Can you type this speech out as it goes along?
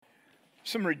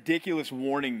some ridiculous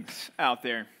warnings out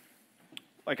there.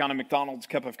 Like on a McDonald's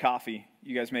cup of coffee,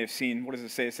 you guys may have seen. What does it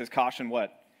say? It says, caution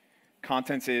what?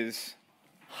 Contents is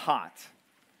hot,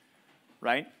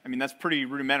 right? I mean, that's pretty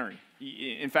rudimentary.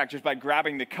 In fact, just by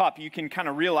grabbing the cup, you can kind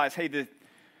of realize, hey,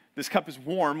 this cup is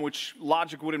warm, which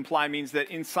logic would imply means that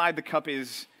inside the cup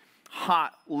is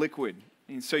hot liquid.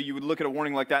 And so you would look at a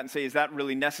warning like that and say, is that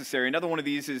really necessary? Another one of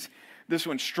these is this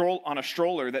one on a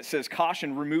stroller that says,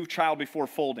 caution, remove child before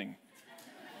folding.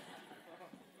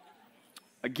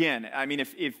 Again, I mean,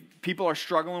 if people are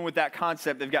struggling with that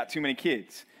concept, they've got too many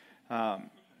kids.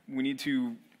 We need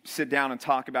to sit down and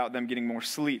talk about them getting more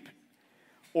sleep.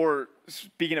 Or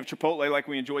speaking of Chipotle, like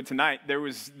we enjoyed tonight, there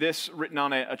was this written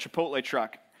on a Chipotle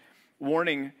truck.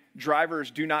 Warning,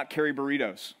 drivers do not carry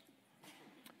burritos.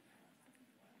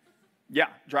 Yeah,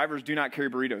 drivers do not carry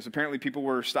burritos. Apparently people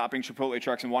were stopping Chipotle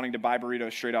trucks and wanting to buy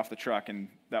burritos straight off the truck, and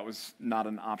that was not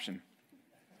an option.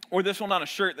 Or this one on a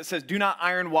shirt that says, do not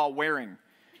iron while wearing.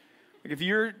 Like if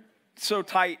you're so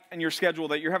tight in your schedule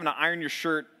that you're having to iron your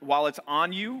shirt while it's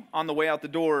on you on the way out the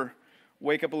door,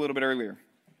 wake up a little bit earlier.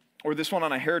 Or this one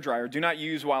on a hairdryer, do not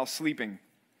use while sleeping.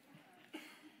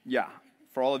 Yeah,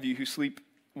 for all of you who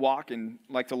sleepwalk and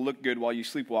like to look good while you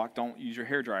sleepwalk, don't use your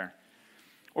hairdryer.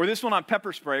 Or this one on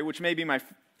pepper spray, which may be my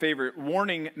favorite,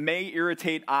 warning, may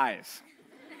irritate eyes.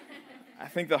 I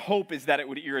think the hope is that it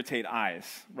would irritate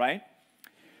eyes, right?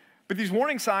 But these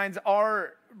warning signs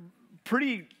are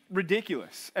pretty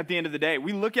ridiculous at the end of the day.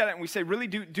 We look at it and we say, really,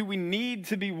 do we need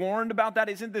to be warned about that?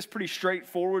 Isn't this pretty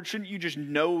straightforward? Shouldn't you just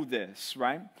know this,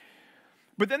 right?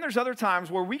 But then there's other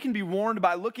times where we can be warned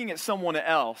by looking at someone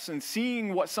else and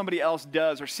seeing what somebody else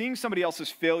does, or seeing somebody else's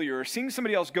failure, or seeing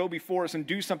somebody else go before us and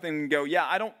do something and go, yeah,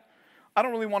 I don't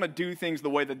really want to do things the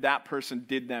way that person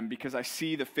did them, because I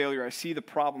see the failure, I see the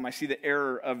problem, I see the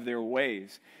error of their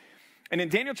ways. And in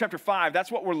Daniel chapter 5,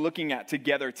 that's what we're looking at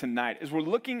together tonight, is we're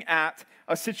looking at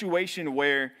a situation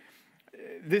where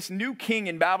this new king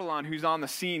in Babylon who's on the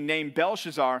scene named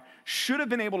Belshazzar should have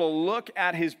been able to look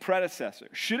at his predecessor,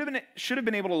 should have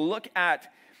been able to look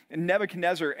at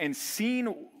Nebuchadnezzar and seen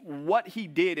what he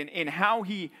did and how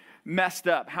he messed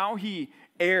up, how he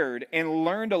erred, and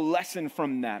learned a lesson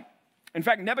from that. In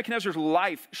fact, Nebuchadnezzar's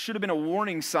life should have been a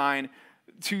warning sign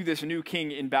to this new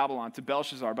king in Babylon, to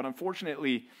Belshazzar, but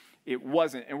unfortunately it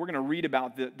wasn't, and we're going to read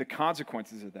about the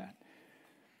consequences of that.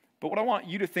 But what I want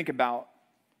you to think about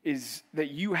is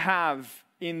that you have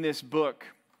in this book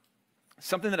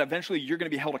something that eventually you're going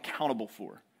to be held accountable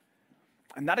for,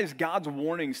 and that is God's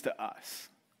warnings to us.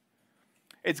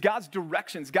 It's God's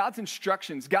directions, God's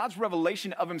instructions, God's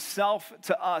revelation of himself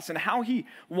to us, and how he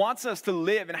wants us to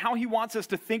live, and how he wants us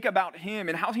to think about him,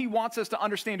 and how he wants us to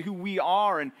understand who we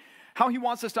are, and how he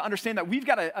wants us to understand that we've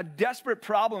got a desperate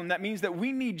problem. That means that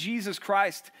we need Jesus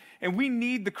Christ, and we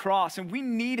need the cross, and we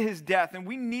need his death, and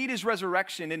we need his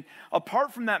resurrection. And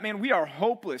apart from that, man, we are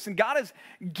hopeless. And God has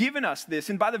given us this.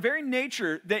 And by the very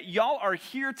nature that y'all are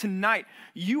here tonight,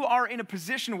 you are in a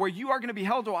position where you are going to be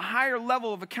held to a higher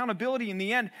level of accountability in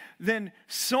the end than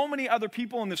so many other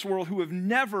people in this world who have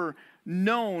never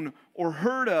known or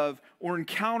heard of or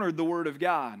encountered the word of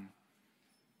God.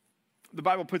 The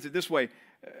Bible puts it this way: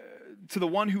 to the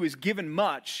one who is given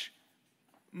much,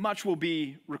 much will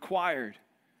be required.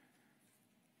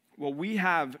 Well, we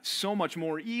have so much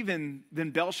more even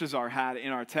than Belshazzar had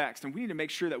in our text, and we need to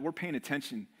make sure that we're paying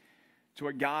attention to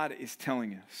what God is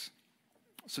telling us.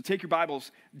 So take your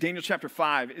Bibles. Daniel chapter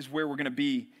 5 is where we're going to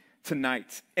be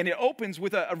tonight. And it opens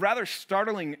with a rather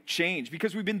startling change,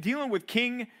 because we've been dealing with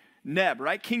King Neb,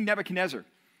 right? King Nebuchadnezzar,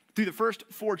 through the first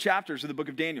 4 chapters of the book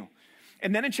of Daniel.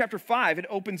 And then in chapter 5, it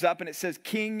opens up and it says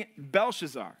King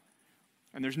Belshazzar.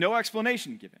 And there's no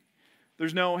explanation given.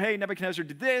 There's no, hey, Nebuchadnezzar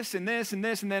did this and this and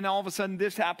this, and then all of a sudden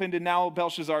this happened, and now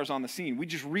Belshazzar is on the scene. We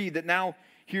just read that now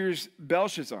here's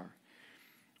Belshazzar.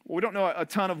 Well, we don't know a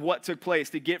ton of what took place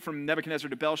to get from Nebuchadnezzar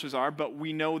to Belshazzar, but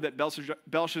we know that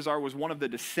Belshazzar was one of the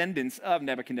descendants of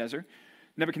Nebuchadnezzar.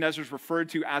 Nebuchadnezzar is referred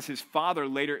to as his father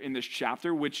later in this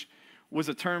chapter, which was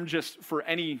a term just for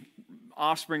any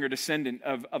offspring or descendant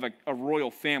of a royal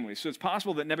family. So it's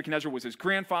possible that Nebuchadnezzar was his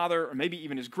grandfather, or maybe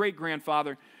even his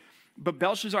great-grandfather. But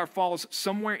Belshazzar falls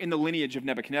somewhere in the lineage of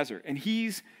Nebuchadnezzar. And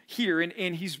he's here, and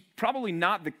he's probably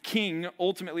not the king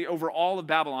ultimately over all of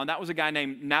Babylon. That was a guy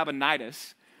named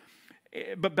Nabonidus.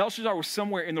 But Belshazzar was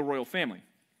somewhere in the royal family.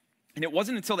 And it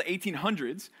wasn't until the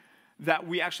 1800s that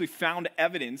we actually found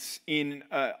evidence in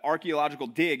an archaeological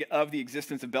dig of the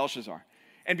existence of Belshazzar.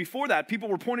 And before that, people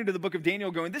were pointing to the book of Daniel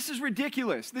going, this is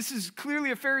ridiculous. This is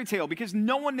clearly a fairy tale because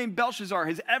no one named Belshazzar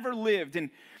has ever lived. And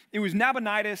it was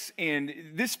Nabonidus, and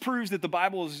this proves that the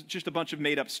Bible is just a bunch of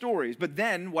made-up stories. But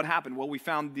then what happened? Well, we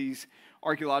found these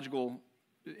archaeological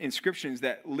inscriptions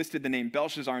that listed the name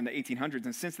Belshazzar in the 1800s.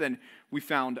 And since then, we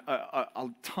found a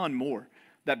ton more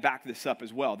that back this up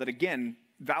as well, that again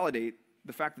validate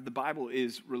the fact that the Bible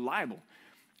is reliable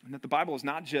and that the Bible is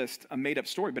not just a made-up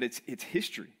story, but it's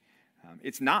history.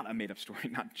 It's not a made-up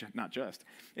story, not just.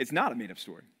 It's not a made-up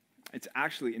story. It's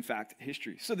actually, in fact,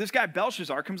 history. So this guy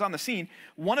Belshazzar comes on the scene,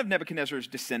 one of Nebuchadnezzar's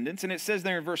descendants, and it says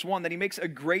there in verse 1 that he makes a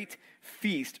great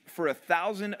feast for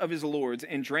 1,000 of his lords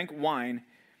and drank wine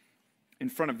in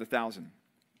front of the 1,000.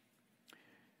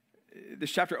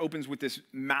 This chapter opens with this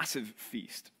massive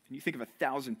feast. And you think of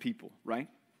 1,000 people, right?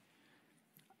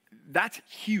 That's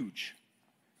huge.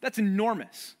 That's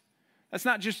enormous. That's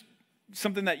not just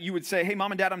something that you would say, hey,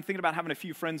 mom and dad, I'm thinking about having a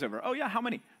few friends over. Oh, yeah, how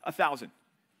many? 1,000.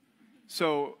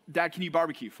 So, dad, can you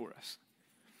barbecue for us?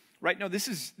 Right? No, this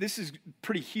is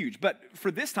pretty huge. But for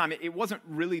this time, it wasn't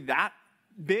really that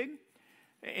big.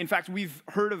 In fact, we've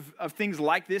heard of things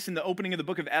like this in the opening of the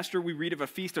book of Esther. We read of a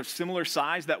feast of similar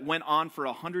size that went on for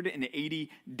 180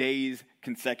 days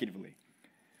consecutively.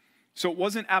 So it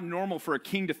wasn't abnormal for a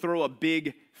king to throw a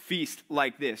big feast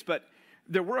like this. But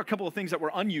there were a couple of things that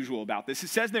were unusual about this. It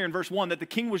says there in verse 1 that the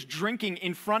king was drinking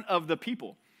in front of the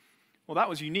people. Well, that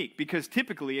was unique because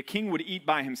typically a king would eat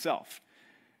by himself.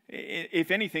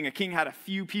 If anything, a king had a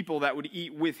few people that would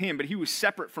eat with him, but he was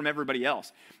separate from everybody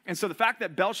else. And so the fact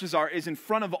that Belshazzar is in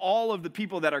front of all of the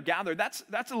people that are gathered,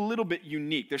 that's a little bit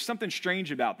unique. There's something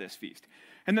strange about this feast.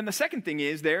 And then the second thing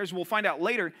is, as we'll find out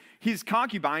later, his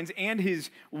concubines and his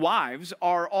wives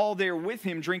are all there with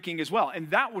him drinking as well. And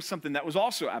that was something that was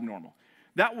also abnormal.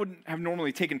 That wouldn't have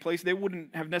normally taken place. They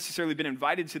wouldn't have necessarily been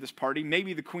invited to this party.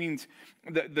 Maybe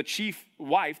the chief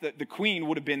wife, the queen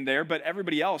would have been there, but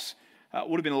everybody else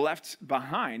would have been left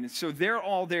behind. And so they're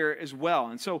all there as well.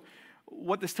 And so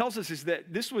what this tells us is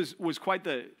that this was quite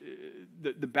the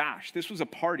bash. This was a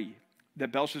party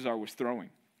that Belshazzar was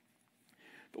throwing.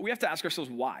 But we have to ask ourselves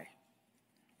why.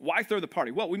 Why throw the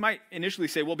party? Well, we might initially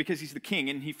say, well, because he's the king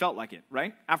and he felt like it,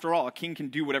 right? After all, a king can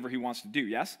do whatever he wants to do,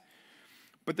 yes?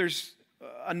 But there's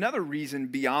another reason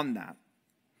beyond that.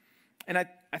 And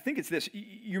I think it's this.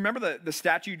 You remember the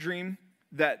statue dream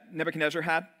that Nebuchadnezzar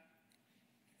had?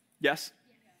 Yes?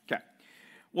 Okay.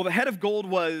 Well, the head of gold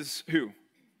was who?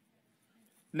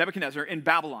 Nebuchadnezzar in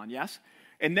Babylon, yes?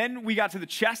 And then we got to the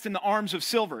chest and the arms of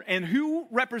silver. And who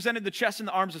represented the chest and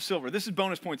the arms of silver? This is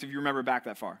bonus points if you remember back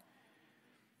that far.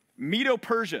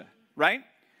 Medo-Persia, right?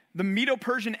 The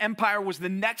Medo-Persian Empire was the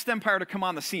next empire to come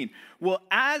on the scene. Well,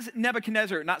 as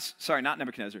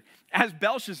as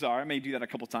Belshazzar, I may do that a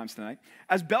couple times tonight,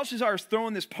 as Belshazzar is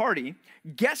throwing this party,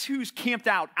 guess who's camped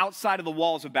out outside of the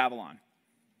walls of Babylon?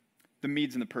 The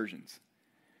Medes and the Persians.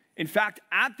 In fact,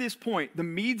 at this point, the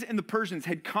Medes and the Persians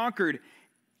had conquered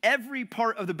every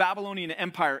part of the Babylonian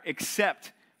Empire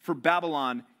except for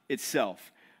Babylon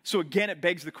itself. So again, it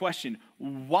begs the question,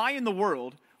 why in the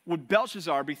world would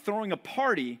Belshazzar be throwing a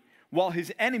party while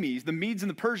his enemies, the Medes and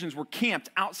the Persians, were camped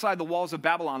outside the walls of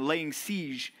Babylon, laying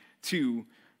siege to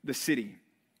the city?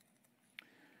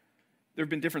 There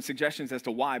have been different suggestions as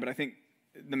to why, but I think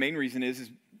the main reason is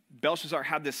Belshazzar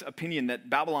had this opinion that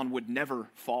Babylon would never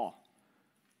fall,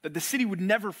 that the city would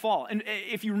never fall. And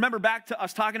if you remember back to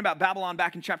us talking about Babylon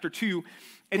back in chapter 2,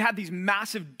 it had these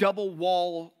massive double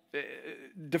wall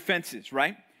defenses,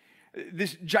 right?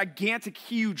 This gigantic,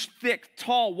 huge, thick,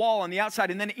 tall wall on the outside.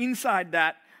 And then inside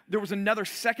that, there was another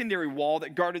secondary wall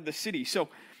that guarded the city. So,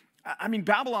 I mean,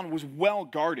 Babylon was well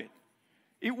guarded.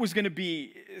 It was going to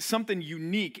be something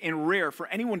unique and rare for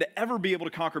anyone to ever be able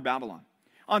to conquer Babylon.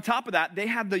 On top of that, they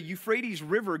had the Euphrates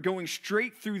River going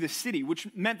straight through the city, which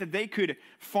meant that they could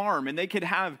farm and they could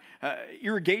have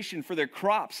irrigation for their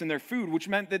crops and their food, which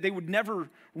meant that they would never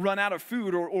run out of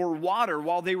food or water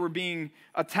while they were being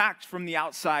attacked from the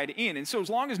outside in. And so as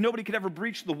long as nobody could ever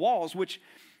breach the walls, which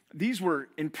these were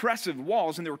impressive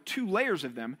walls and there were 2 layers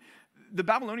of them, the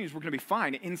Babylonians were going to be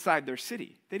fine inside their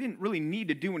city. They didn't really need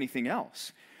to do anything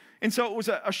else. And so it was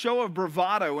a show of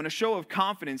bravado and a show of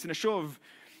confidence and a show of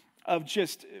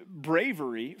just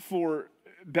bravery for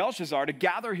Belshazzar to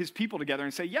gather his people together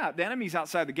and say, yeah, the enemy's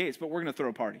outside the gates, but we're going to throw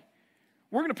a party.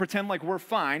 We're going to pretend like we're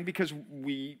fine because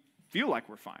we feel like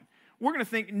we're fine. We're going to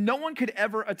think no one could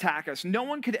ever attack us. No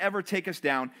one could ever take us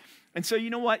down. And so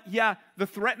you know what? Yeah, the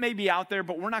threat may be out there,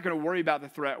 but we're not going to worry about the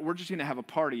threat. We're just going to have a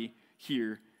party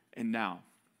here and now.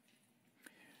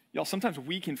 Y'all, sometimes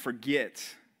we can forget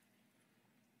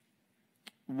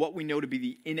what we know to be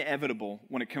the inevitable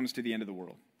when it comes to the end of the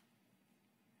world.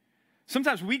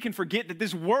 Sometimes we can forget that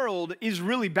this world is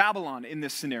really Babylon in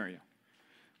this scenario.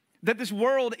 That this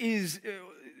world is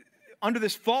under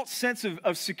this false sense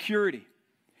of security.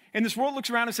 And this world looks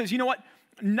around and says, you know what?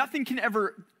 Nothing can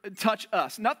ever touch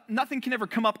us. Nothing can ever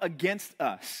come up against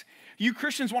us. You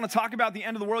Christians want to talk about the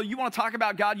end of the world. You want to talk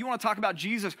about God. You want to talk about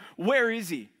Jesus. Where is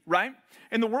he, right?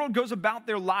 And the world goes about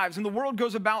their lives. And the world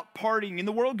goes about partying. And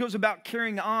the world goes about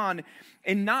carrying on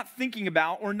and not thinking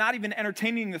about or not even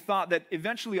entertaining the thought that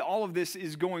eventually all of this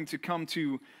is going to come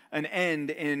to an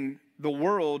end. And the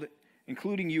world,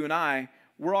 including you and I,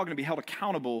 we're all going to be held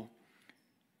accountable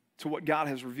to what God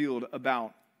has revealed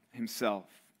about himself.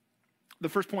 The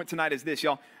first point tonight is this,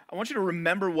 y'all. I want you to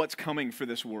remember what's coming for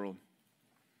this world.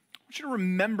 I want you to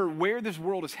remember where this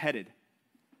world is headed.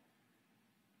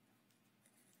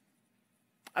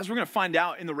 As we're going to find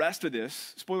out in the rest of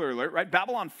this, spoiler alert, right?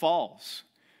 Babylon falls.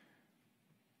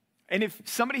 And if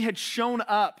somebody had shown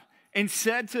up and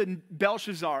said to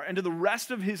Belshazzar and to the rest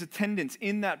of his attendants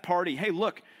in that party, hey,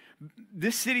 look,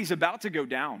 this city's about to go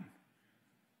down.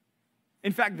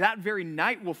 In fact, that very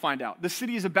night we'll find out. The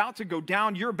city is about to go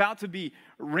down. You're about to be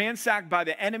ransacked by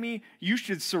the enemy. You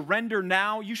should surrender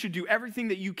now. You should do everything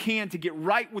that you can to get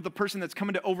right with the person that's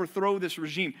coming to overthrow this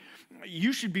regime.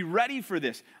 You should be ready for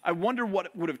this. I wonder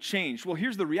what would have changed. Well,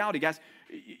 here's the reality, guys.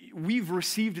 We've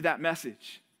received that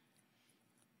message.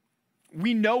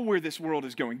 We know where this world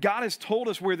is going. God has told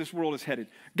us where this world is headed.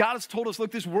 God has told us, look,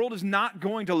 this world is not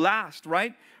going to last,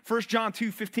 right? 1 John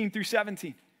 2, 15 through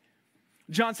 17.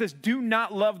 John says, do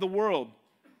not love the world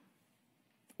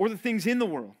or the things in the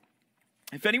world.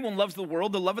 If anyone loves the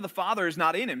world, the love of the Father is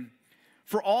not in him.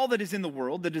 For all that is in the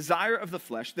world, the desire of the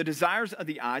flesh, the desires of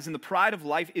the eyes, and the pride of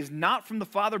life is not from the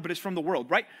Father, but is from the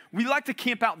world, right? We like to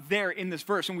camp out there in this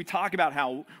verse, and we talk about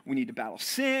how we need to battle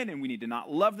sin, and we need to not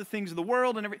love the things of the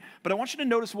world, but I want you to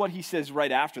notice what he says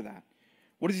right after that.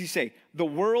 What does he say? The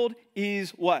world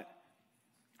is what?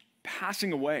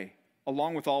 Passing away,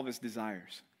 along with all of its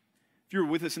desires. If you were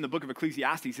with us in the book of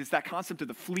Ecclesiastes, it's that concept of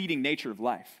the fleeting nature of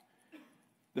life,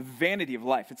 the vanity of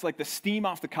life. It's like the steam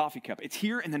off the coffee cup. It's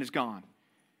here and then it's gone.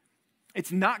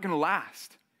 It's not going to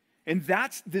last. And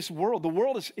that's this world. The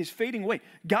world is fading away.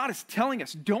 God is telling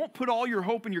us, don't put all your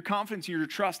hope and your confidence and your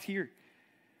trust here.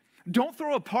 Don't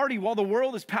throw a party while the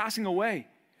world is passing away.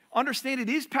 Understand it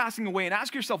is passing away and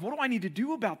ask yourself, what do I need to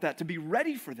do about that to be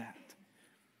ready for that?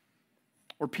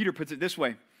 Or Peter puts it this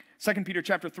way, 2 Peter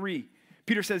chapter 3.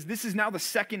 Peter says, this is now the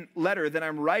second letter that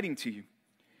I'm writing to you.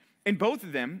 In both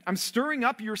of them, I'm stirring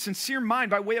up your sincere mind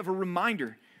by way of a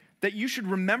reminder that you should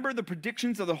remember the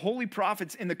predictions of the holy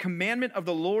prophets and the commandment of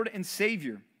the Lord and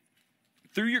Savior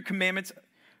through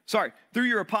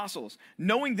your apostles,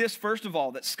 knowing this, first of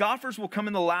all, that scoffers will come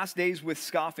in the last days with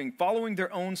scoffing, following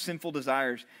their own sinful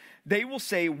desires. They will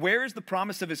say, where is the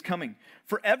promise of his coming?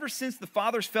 For ever since the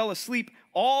fathers fell asleep,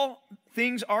 all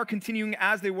things are continuing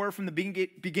as they were from the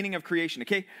beginning of creation,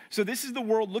 okay? So this is the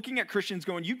world looking at Christians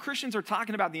going, you Christians are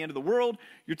talking about the end of the world.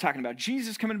 You're talking about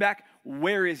Jesus coming back.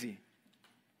 Where is he?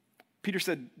 Peter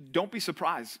said, don't be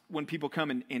surprised when people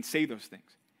come and say those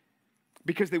things,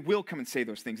 because they will come and say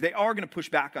those things. They are going to push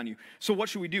back on you. So what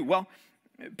should we do? Well,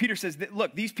 Peter says,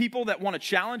 look, these people that want to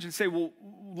challenge and say, well,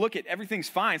 look, everything's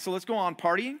fine, so let's go on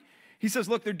partying. He says,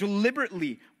 look, they're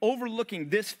deliberately overlooking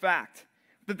this fact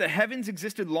that the heavens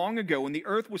existed long ago and the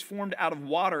earth was formed out of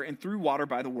water and through water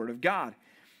by the word of God.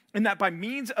 And that by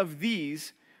means of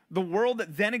these, the world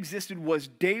that then existed was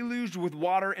deluged with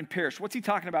water and perished. What's he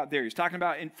talking about there? He's talking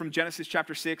about from Genesis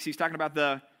chapter 6, he's talking about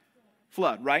the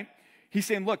flood, right? He's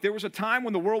saying, look, there was a time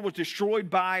when the world was destroyed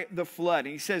by the flood.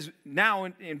 And he says now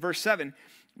in verse 7,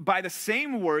 by the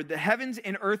same word, the heavens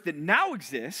and earth that now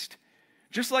exist,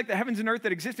 just like the heavens and earth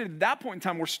that existed at that point in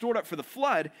time were stored up for the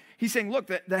flood, he's saying,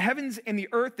 look, the heavens and the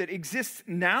earth that exists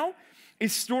now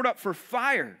is stored up for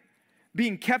fire,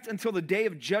 being kept until the day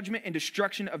of judgment and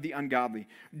destruction of the ungodly.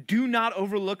 Do not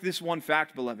overlook this one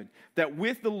fact, beloved, that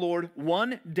with the Lord,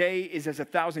 one day is as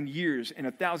 1,000 years, and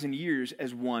 1,000 years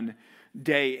as one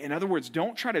day. In other words,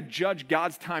 don't try to judge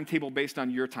God's timetable based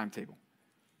on your timetable.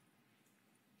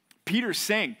 Peter's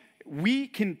saying, we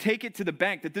can take it to the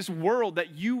bank that this world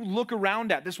that you look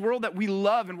around at, this world that we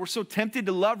love and we're so tempted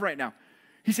to love right now,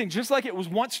 he's saying just like it was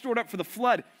once stored up for the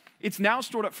flood, it's now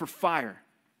stored up for fire,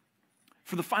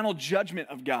 for the final judgment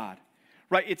of God,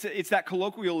 right? It's that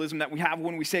colloquialism that we have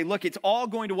when we say, look, it's all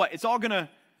going to what? It's all going to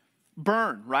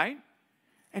burn, right?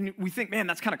 And we think, man,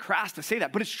 that's kind of crass to say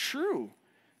that, but it's true.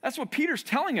 That's what Peter's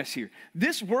telling us here.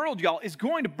 This world, y'all, is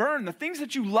going to burn. The things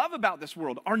that you love about this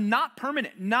world are not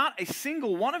permanent, not a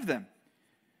single one of them.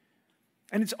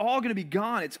 And it's all going to be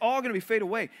gone. It's all going to be fade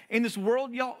away. And this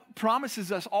world, y'all,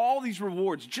 promises us all these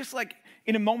rewards. Just like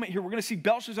in a moment here, we're going to see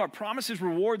Belshazzar promises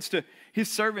rewards to his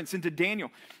servants and to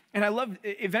Daniel. And I love,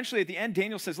 eventually at the end,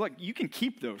 Daniel says, look, you can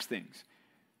keep those things.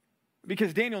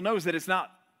 Because Daniel knows that it's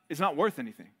not worth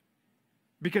anything.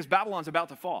 Because Babylon's about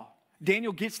to fall.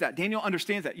 Daniel gets that. Daniel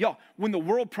understands that. Y'all, when the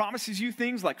world promises you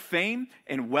things like fame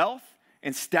and wealth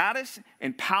and status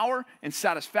and power and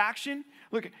satisfaction,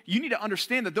 look, you need to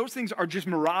understand that those things are just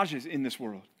mirages in this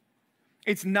world.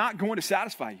 It's not going to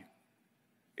satisfy you.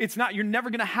 It's not, you're never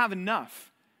going to have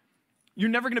enough. You're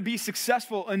never going to be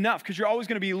successful enough because you're always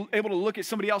going to be able to look at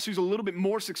somebody else who's a little bit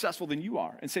more successful than you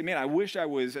are and say, man, I wish I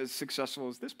was as successful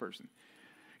as this person.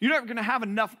 You're never going to have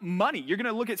enough money. You're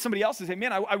going to look at somebody else and say,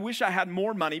 man, I wish I had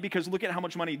more money because look at how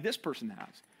much money this person has.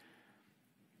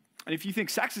 And if you think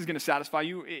sex is going to satisfy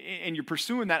you and you're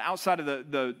pursuing that outside of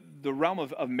the realm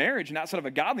of marriage and outside of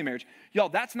a godly marriage, y'all,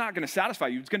 that's not going to satisfy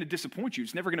you. It's going to disappoint you.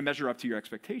 It's never going to measure up to your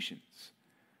expectations.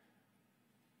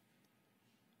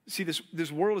 See,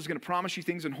 this world is going to promise you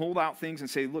things and hold out things and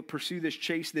say, look, pursue this,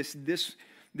 chase this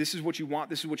is what you want,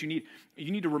 this is what you need.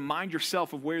 You need to remind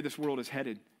yourself of where this world is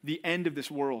headed, the end of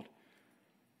this world.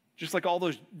 Just like all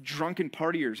those drunken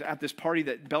partiers at this party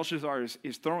that Belshazzar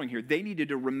is throwing here, they needed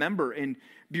to remember and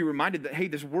be reminded that, hey,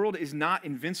 this world is not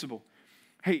invincible.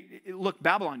 Hey, look,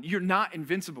 Babylon, you're not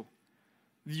invincible.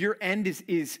 Your end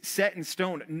is set in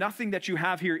stone. Nothing that you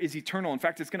have here is eternal. In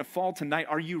fact, it's going to fall tonight.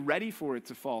 Are you ready for it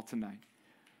to fall tonight?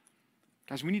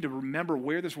 Guys, we need to remember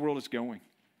where this world is going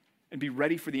and be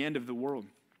ready for the end of the world.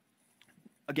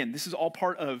 Again, this is all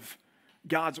part of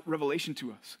God's revelation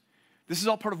to us. This is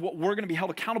all part of what we're going to be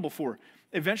held accountable for.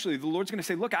 Eventually, the Lord's going to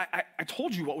say, look, I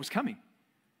told you what was coming.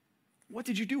 What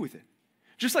did you do with it?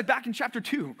 Just like back in chapter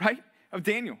 2, right, of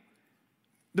Daniel.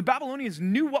 The Babylonians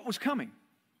knew what was coming.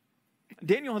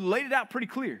 Daniel had laid it out pretty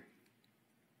clear.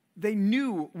 They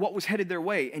knew what was headed their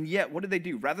way, and yet, what did they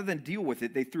do? Rather than deal with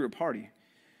it, they threw a party.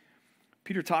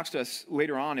 Peter talks to us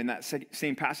later on in that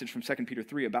same passage from 2 Peter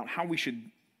 3 about how we should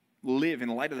live in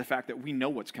light of the fact that we know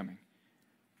what's coming.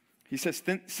 He says,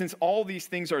 since all these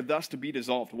things are thus to be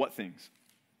dissolved, what things?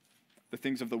 The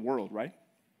things of the world, right?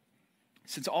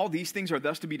 Since all these things are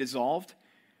thus to be dissolved,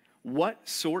 what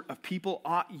sort of people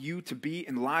ought you to be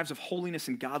in lives of holiness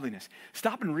and godliness?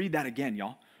 Stop and read that again,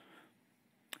 y'all.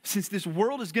 Since this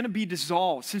world is going to be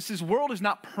dissolved, since this world is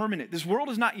not permanent, this world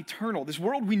is not eternal, this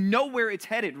world, we know where it's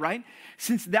headed, right?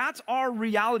 Since that's our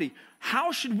reality,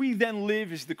 how should we then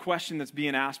live is the question that's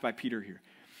being asked by Peter here.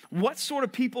 What sort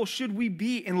of people should we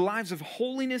be in lives of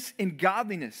holiness and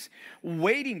godliness,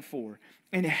 waiting for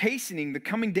and hastening the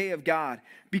coming day of God,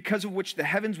 because of which the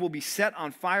heavens will be set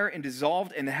on fire and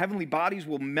dissolved, and the heavenly bodies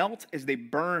will melt as they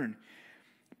burn?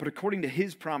 But according to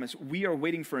his promise, we are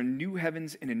waiting for a new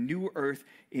heavens and a new earth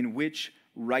in which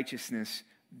righteousness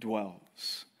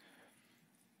dwells.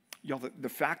 Y'all, the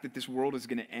fact that this world is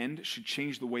going to end should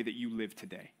change the way that you live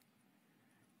today.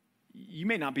 You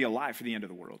may not be alive for the end of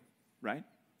the world, right?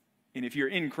 And if you're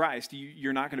in Christ,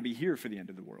 you're not going to be here for the end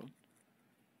of the world.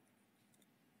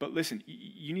 But listen,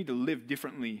 you need to live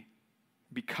differently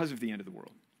because of the end of the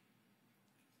world.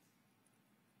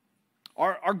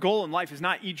 Our goal in life is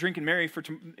not eat, drink, and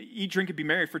be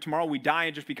merry, for tomorrow we die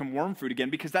and just become worm food again,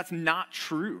 because that's not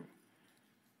true.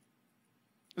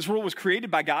 This world was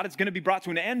created by God. It's going to be brought to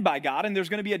an end by God, and there's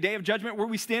going to be a day of judgment where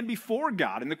we stand before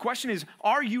God. And the question is,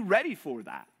 are you ready for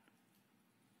that?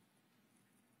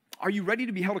 Are you ready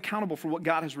to be held accountable for what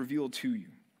God has revealed to you?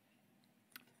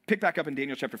 Pick back up in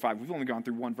Daniel chapter 5. We've only gone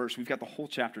through one verse. We've got the whole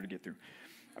chapter to get through.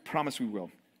 I promise we will.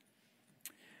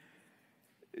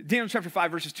 Daniel chapter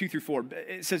 5, verses 2 through 4,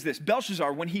 it says this: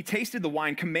 Belshazzar, when he tasted the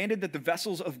wine, commanded that the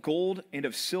vessels of gold and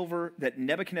of silver that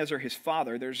Nebuchadnezzar his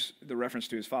father, there's the reference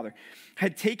to his father,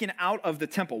 had taken out of the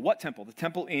temple. What temple? The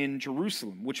temple in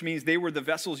Jerusalem, which means they were the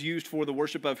vessels used for the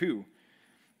worship of who?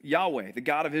 Yahweh, the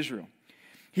God of Israel.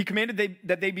 He commanded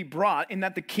that they be brought, and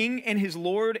that the king and his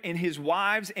lord and his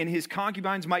wives and his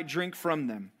concubines might drink from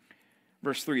them.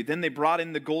 Verse 3, then they brought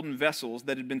in the golden vessels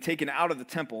that had been taken out of the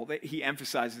temple. He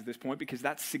emphasizes this point because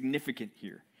that's significant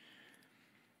here.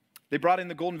 They brought in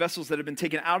the golden vessels that had been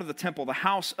taken out of the temple, the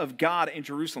house of God in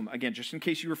Jerusalem. Again, just in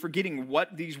case you were forgetting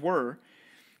what these were.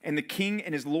 And the king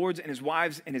and his lords and his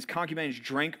wives and his concubines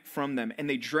drank from them. And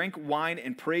they drank wine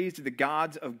and praised the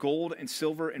gods of gold and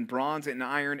silver and bronze and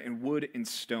iron and wood and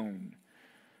stone.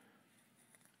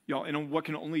 Y'all, in what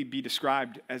can only be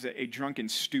described as a drunken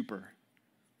stupor,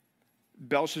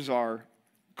 Belshazzar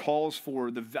calls for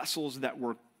the vessels that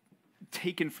were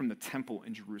taken from the temple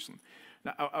in Jerusalem.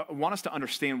 Now, I want us to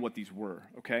understand what these were,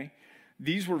 okay?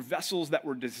 These were vessels that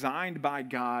were designed by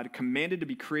God, commanded to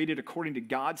be created according to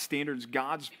God's standards,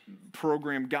 God's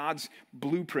program, God's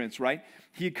blueprints, right?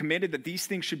 He had commanded that these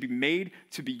things should be made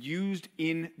to be used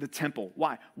in the temple.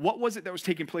 Why? What was it that was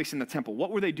taking place in the temple? What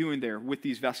were they doing there with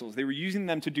these vessels? They were using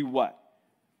them to do what?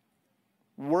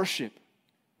 Worship.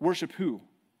 Worship who?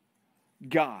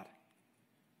 God.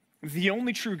 The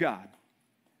only true God.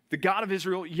 The God of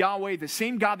Israel, Yahweh, the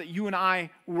same God that you and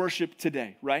I worship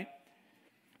today, right?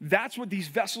 That's what these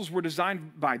vessels were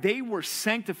designed by. They were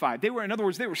sanctified. In other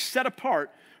words, they were set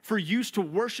apart for use to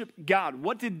worship God.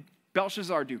 What did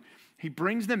Belshazzar do? He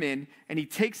brings them in and he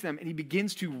takes them and he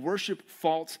begins to worship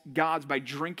false gods by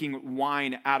drinking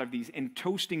wine out of these and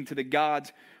toasting to the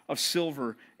gods of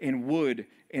silver and wood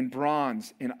and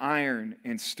bronze and iron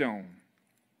and stone.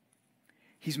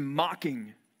 He's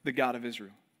mocking the God of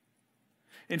Israel.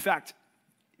 In fact,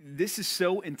 this is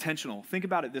so intentional. Think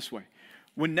about it this way.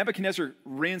 When Nebuchadnezzar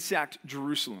ransacked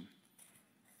Jerusalem,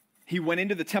 he went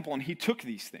into the temple and he took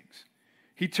these things.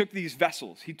 He took these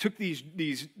vessels. He took these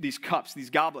cups, these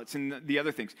goblets, and the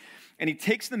other things. And he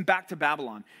takes them back to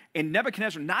Babylon. And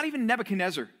Nebuchadnezzar, not even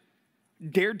Nebuchadnezzar,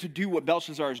 dared to do what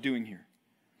Belshazzar is doing here.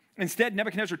 Instead,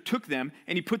 Nebuchadnezzar took them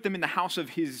and he put them in the house of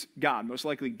his god, most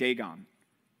likely Dagon.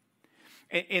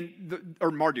 Or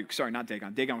Marduk, sorry, not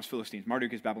Dagon. Dagon was Philistines.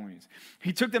 Marduk is Babylonians.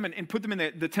 He took them and put them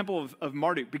in the temple of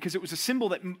Marduk because it was a symbol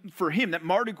that for him that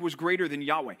Marduk was greater than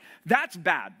Yahweh. That's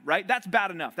bad, right? That's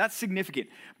bad enough. That's significant.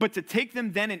 But to take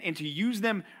them then and to use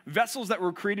them, vessels that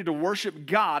were created to worship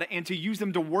God and to use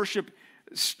them to worship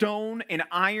stone and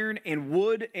iron and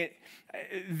wood,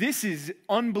 this is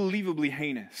unbelievably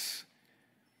heinous.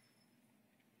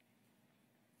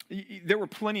 There were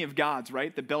plenty of gods,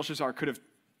 right, that Belshazzar could have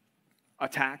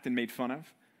attacked and made fun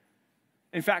of.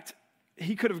 In fact,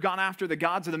 he could have gone after the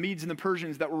gods of the Medes and the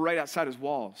Persians that were right outside his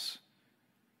walls.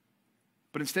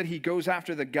 But instead, he goes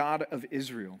after the God of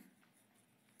Israel.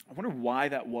 I wonder why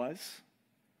that was.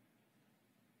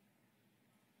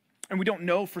 And we don't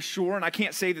know for sure, and I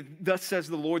can't say that thus says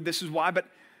the Lord, this is why, but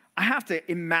I have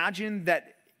to imagine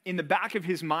that in the back of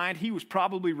his mind, he was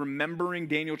probably remembering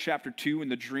Daniel chapter 2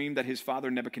 and the dream that his father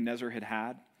Nebuchadnezzar had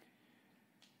had.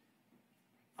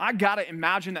 I got to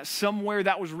imagine that somewhere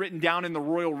that was written down in the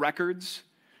royal records,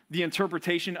 the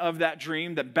interpretation of that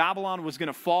dream, that Babylon was going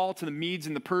to fall to the Medes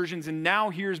and the Persians, and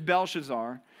now here's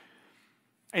Belshazzar.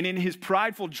 And in his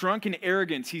prideful, drunken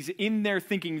arrogance, he's in there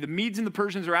thinking the Medes and the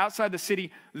Persians are outside the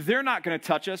city. They're not going to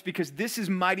touch us because this is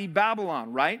mighty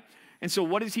Babylon, right? And so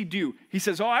what does he do? He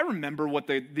says, oh, I remember what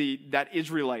that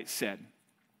Israelite said.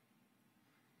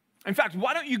 In fact,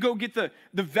 why don't you go get the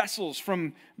vessels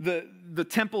from the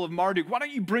temple of Marduk? Why don't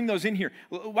you bring those in here?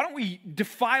 Why don't we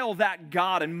defile that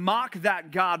God and mock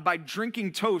that God by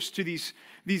drinking toast to these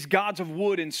gods of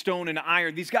wood and stone and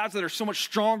iron, these gods that are so much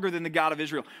stronger than the God of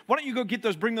Israel? Why don't you go get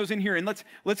those, bring those in here, and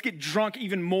let's get drunk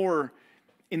even more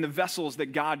in the vessels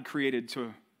that God created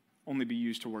to only be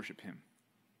used to worship him?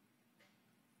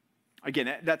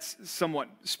 Again, that's somewhat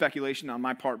speculation on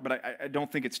my part, but I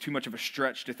don't think it's too much of a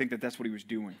stretch to think that that's what he was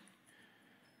doing.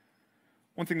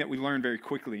 One thing that we learn very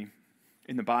quickly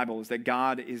in the Bible is that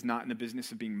God is not in the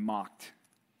business of being mocked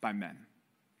by men.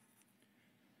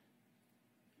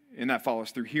 And that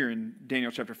follows through here in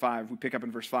Daniel chapter 5. We pick up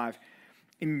in verse 5.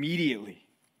 Immediately,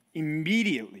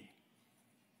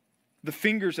 the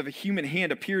fingers of a human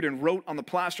hand appeared and wrote on the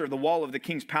plaster of the wall of the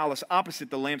king's palace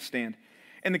opposite the lampstand.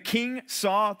 And the king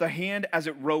saw the hand as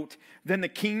it wrote. Then the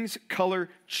king's color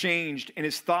changed, and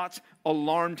his thoughts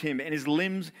alarmed him, and his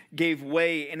limbs gave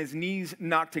way, and his knees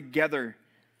knocked together.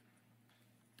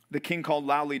 The king called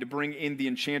loudly to bring in the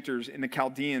enchanters and the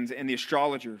Chaldeans and the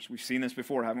astrologers. We've seen this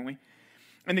before, haven't we?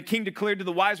 And the king declared to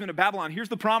the wise men of Babylon, here's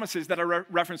the promises that I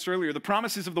referenced earlier, the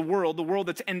promises of the world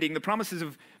that's ending, the promises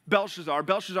of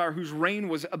Belshazzar whose reign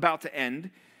was about to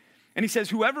end. And he says,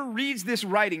 whoever reads this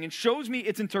writing and shows me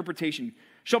its interpretation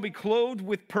shall be clothed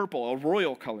with purple, a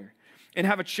royal color, and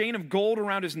have a chain of gold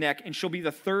around his neck, and shall be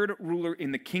the third ruler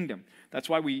in the kingdom. That's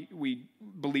why we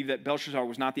believe that Belshazzar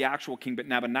was not the actual king, but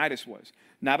Nabonidus was.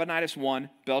 Nabonidus 1,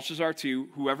 Belshazzar 2,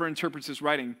 whoever interprets this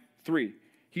writing, 3.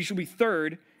 He shall be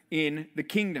third in the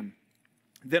kingdom.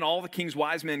 Then all the king's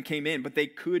wise men came in, but they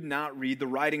could not read the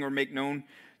writing or make known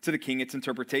to the king its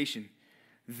interpretation.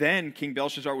 Then King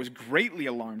Belshazzar was greatly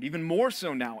alarmed, even more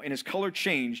so now, and his color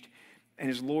changed, and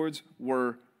his lords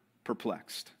were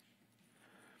perplexed.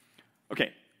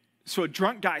 Okay, so a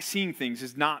drunk guy seeing things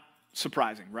is not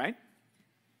surprising, right?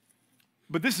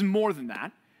 But this is more than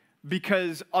that,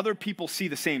 because other people see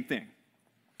the same thing.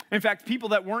 In fact, people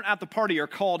that weren't at the party are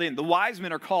called in. The wise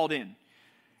men are called in.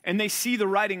 And they see the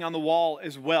writing on the wall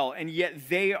as well, and yet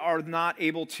they are not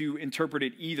able to interpret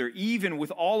it either, even with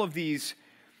all of these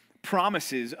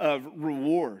promises of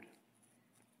reward.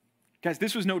 Guys,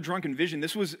 this was no drunken vision.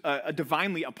 This was a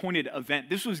divinely appointed event.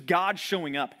 This was God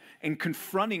showing up and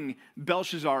confronting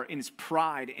Belshazzar in his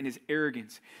pride and his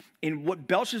arrogance. And what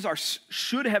Belshazzar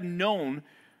should have known,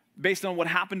 based on what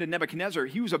happened to Nebuchadnezzar,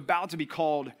 he was about to be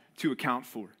called to account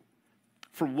for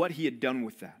what he had done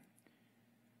with that.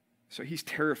 So he's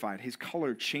terrified. His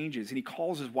color changes, and he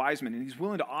calls his wise men, and he's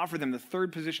willing to offer them the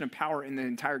third position of power in the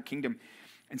entire kingdom,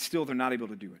 and still they're not able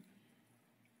to do it.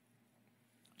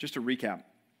 Just to recap,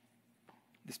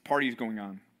 this party is going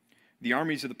on. The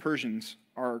armies of the Persians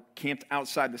are camped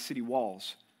outside the city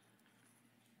walls.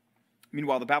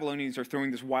 Meanwhile, the Babylonians are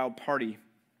throwing this wild party,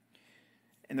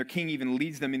 and their king even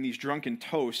leads them in these drunken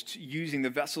toasts, using the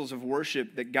vessels of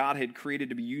worship that God had created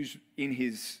to be used in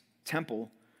his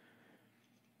temple.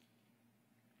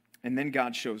 And then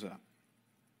God shows up,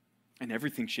 and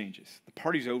everything changes. The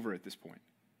party's over at this point.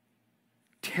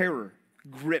 Terror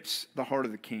grips the heart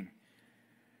of the king.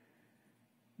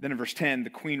 Then in verse 10, the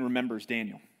queen remembers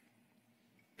Daniel.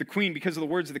 The queen, because of the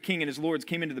words of the king and his lords,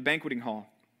 came into the banqueting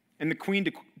hall. And the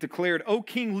queen declared, "O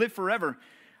king, live forever.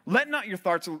 Let not your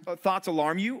thoughts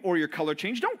alarm you or your color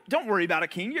change. Don't worry about it,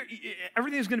 king.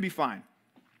 Everything is going to be fine.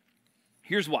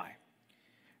 Here's why.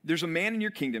 There's a man in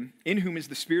your kingdom in whom is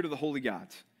the spirit of the holy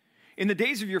gods. In the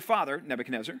days of your father,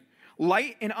 Nebuchadnezzar,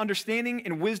 light and understanding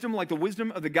and wisdom like the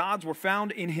wisdom of the gods were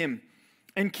found in him.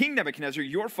 And King Nebuchadnezzar,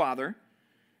 your father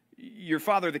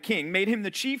the king, made him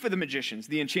the chief of the magicians,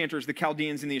 the enchanters, the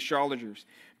Chaldeans, and the astrologers,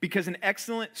 because an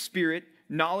excellent spirit,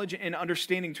 knowledge, and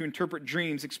understanding to interpret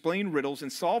dreams, explain riddles,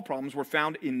 and solve problems were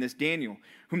found in this Daniel,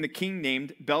 whom the king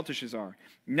named Belteshazzar.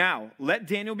 Now, let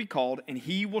Daniel be called, and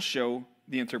he will show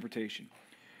the interpretation."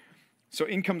 So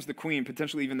in comes the queen,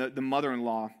 potentially even the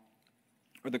mother-in-law,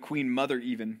 or the queen mother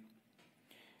even.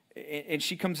 And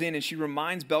she comes in and she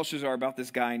reminds Belshazzar about this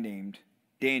guy named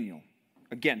Daniel,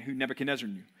 again, who Nebuchadnezzar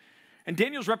knew. And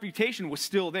Daniel's reputation was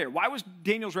still there. Why was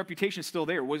Daniel's reputation still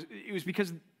there? It was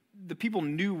because the people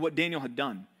knew what Daniel had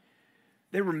done.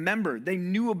 They remembered. They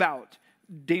knew about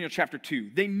Daniel chapter 2.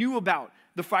 They knew about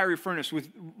the fiery furnace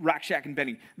with Rakshak and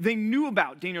Benny. They knew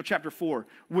about Daniel chapter 4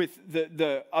 with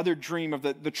the other dream of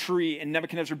the tree and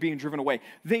Nebuchadnezzar being driven away.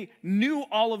 They knew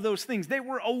all of those things. They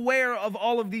were aware of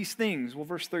all of these things. Well,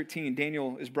 verse 13,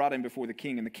 Daniel is brought in before the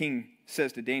king, and the king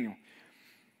says to Daniel,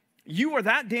 "You are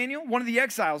that Daniel, one of the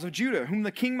exiles of Judah, whom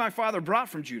the king my father brought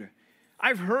from Judah.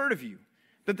 I've heard of you,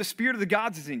 that the spirit of the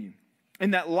gods is in you,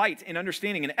 and that light and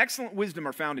understanding and excellent wisdom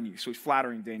are found in you." So he's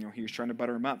flattering Daniel. He was trying to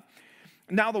butter him up.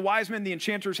 "Now the wise men, the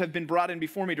enchanters, have been brought in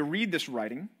before me to read this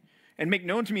writing and make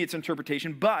known to me its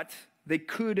interpretation, but they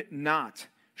could not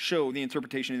show the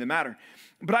interpretation of the matter.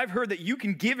 But I've heard that you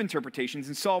can give interpretations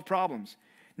and solve problems.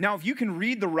 Now, if you can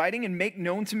read the writing and make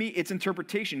known to me its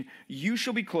interpretation, you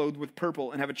shall be clothed with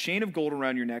purple and have a chain of gold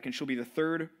around your neck and shall be the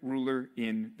third ruler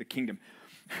in the kingdom."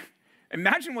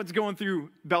 Imagine what's going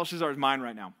through Belshazzar's mind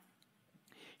right now.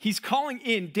 He's calling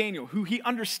in Daniel, who he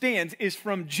understands is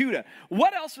from Judah.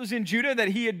 What else was in Judah that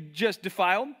he had just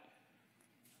defiled?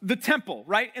 The temple,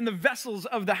 right? And the vessels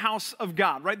of the house of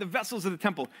God, right? The vessels of the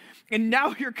temple. And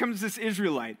now here comes this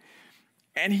Israelite.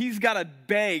 And he's got to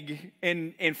beg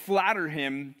and flatter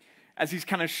him as he's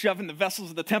kind of shoving the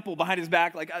vessels of the temple behind his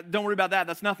back. Like, don't worry about that.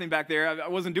 That's nothing back there. I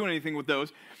wasn't doing anything with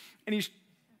those. And he's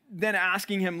then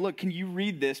asking him, "Look, can you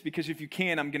read this? Because if you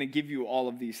can, I'm going to give you all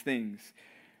of these things."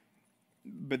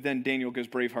 But then Daniel goes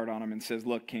Braveheart on him and says,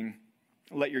 "Look, king,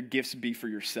 let your gifts be for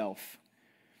yourself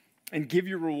and give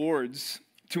your rewards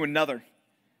to another.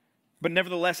 But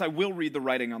nevertheless, I will read the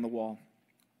writing on the wall.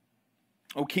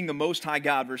 O king, the most high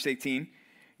God," verse 18,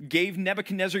 "gave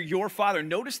Nebuchadnezzar your father."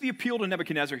 Notice the appeal to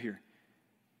Nebuchadnezzar here.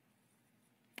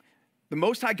 "The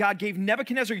Most High God gave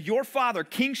Nebuchadnezzar your father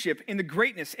kingship in the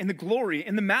greatness and the glory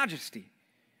and the majesty.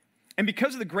 And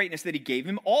because of the greatness that he gave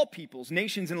him, all peoples,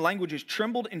 nations, and languages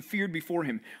trembled and feared before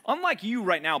him." Unlike you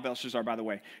right now, Belshazzar, by the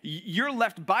way. You're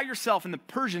left by yourself and the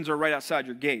Persians are right outside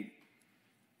your gate.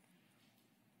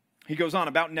 He goes on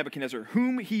about Nebuchadnezzar.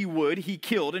 "Whom he would, he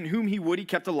killed, and whom he would, he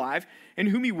kept alive, and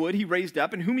whom he would, he raised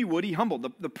up, and whom he would, he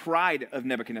humbled." The pride of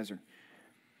Nebuchadnezzar.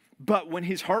 "But when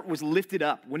his heart was lifted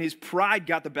up, when his pride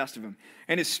got the best of him,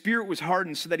 and his spirit was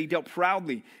hardened so that he dealt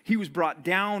proudly, he was brought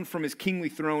down from his kingly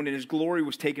throne, and his glory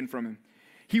was taken from him.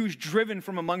 He was driven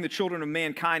from among the children of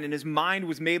mankind, and his mind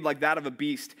was made like that of a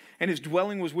beast, and his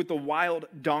dwelling was with the wild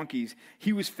donkeys.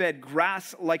 He was fed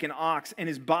grass like an ox, and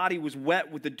his body was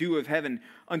wet with the dew of heaven,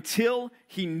 until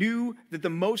he knew that the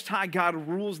Most High God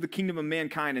rules the kingdom of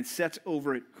mankind and sets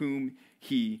over it whom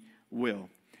he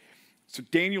will." So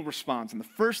Daniel responds, and the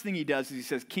first thing he does is he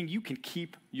says, King, you can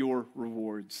keep your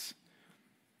rewards.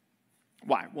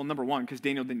 Why? Well, number one, because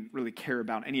Daniel didn't really care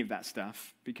about any of that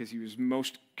stuff because he was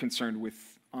most concerned with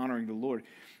honoring the Lord.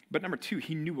 But number two,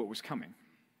 he knew what was coming.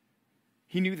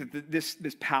 He knew that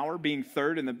this power, being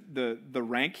third in the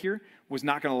rank here, was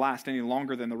not going to last any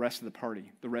longer than the rest of the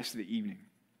party, the rest of the evening.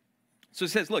 So it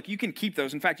says, look, you can keep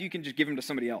those. In fact, you can just give them to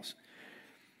somebody else.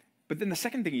 But then the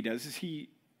second thing he does is he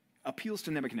appeals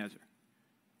to Nebuchadnezzar.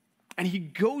 And he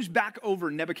goes back over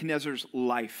Nebuchadnezzar's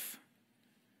life.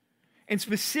 And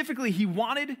specifically, he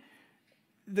wanted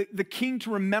the king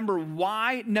to remember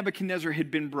why Nebuchadnezzar had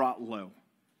been brought low.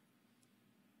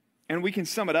 And we can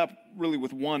sum it up really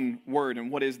with one word.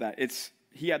 And what is that?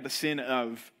 He had the sin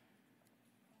of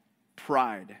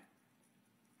pride.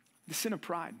 The sin of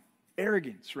pride.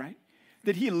 Arrogance, right?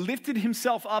 That he lifted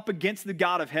himself up against the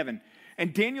God of heaven.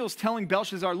 And Daniel's telling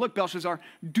Belshazzar, look, Belshazzar,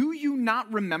 do you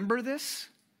not remember this?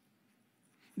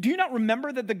 Do you not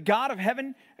remember that the God of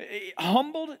heaven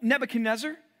humbled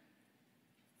Nebuchadnezzar?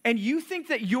 And you think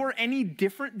that you're any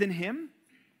different than him?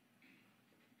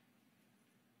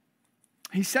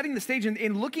 He's setting the stage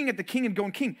and looking at the king and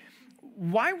going, King,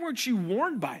 why weren't you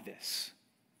warned by this?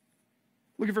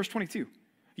 Look at verse 22.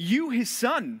 You, his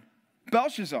son,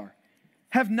 Belshazzar,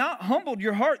 have not humbled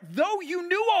your heart, though you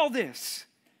knew all this.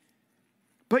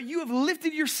 But you have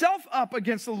lifted yourself up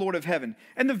against the Lord of heaven,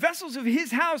 and the vessels of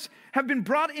his house have been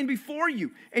brought in before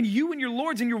you, and you and your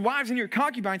lords and your wives and your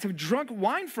concubines have drunk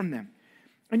wine from them.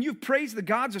 And you've praised the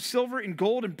gods of silver and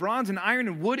gold and bronze and iron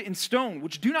and wood and stone,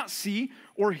 which do not see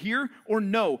or hear or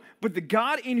know, but the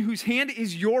God in whose hand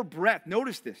is your breath.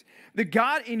 Notice this. The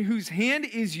God in whose hand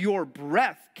is your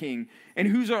breath, king, and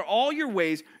whose are all your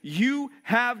ways, you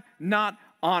have not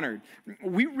honored.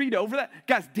 We read over that.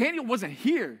 Guys, Daniel wasn't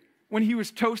here when he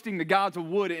was toasting the gods of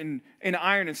wood and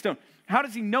iron and stone. How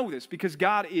does he know this? Because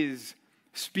God is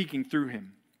speaking through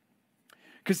him.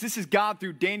 Because this is God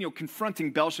through Daniel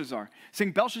confronting Belshazzar,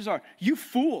 saying, Belshazzar, you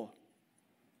fool.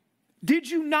 Did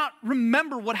you not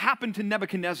remember what happened to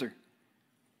Nebuchadnezzar?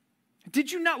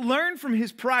 Did you not learn from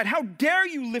his pride? How dare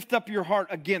you lift up your heart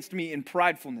against me in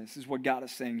pridefulness, is what God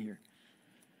is saying here.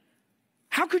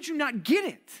 How could you not get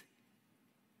it?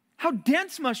 How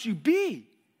dense must you be?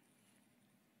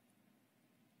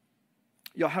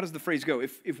 Y'all, how does the phrase go?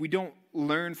 If we don't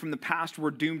learn from the past, we're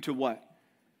doomed to what?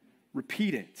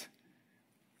 Repeat it.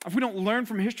 If we don't learn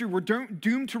from history, we're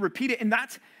doomed to repeat it. And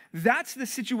that's the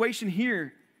situation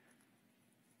here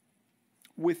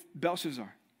with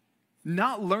Belshazzar.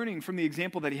 Not learning from the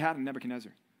example that he had in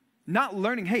Nebuchadnezzar. Not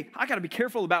learning, hey, I got to be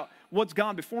careful about what's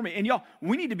gone before me. And y'all,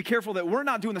 we need to be careful that we're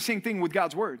not doing the same thing with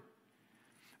God's word.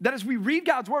 That as we read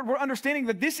God's word, we're understanding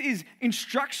that this is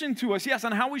instruction to us, yes,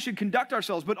 on how we should conduct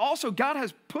ourselves, but also God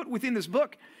has put within this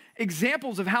book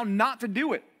examples of how not to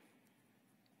do it.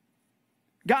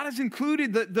 God has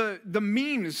included the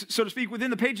memes, so to speak, within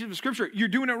the pages of Scripture. You're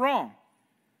doing it wrong.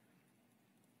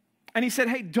 And he said,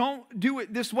 hey, don't do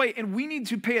it this way. And we need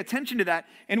to pay attention to that,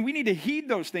 and we need to heed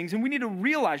those things, and we need to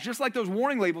realize, just like those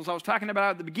warning labels I was talking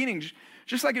about at the beginning,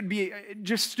 just like it'd be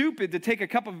just stupid to take a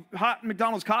cup of hot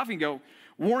McDonald's coffee and go,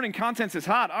 warning, contents is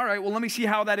hot. All right, well, let me see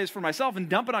how that is for myself, and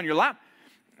dump it on your lap.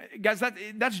 Guys,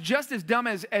 that's just as dumb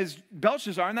as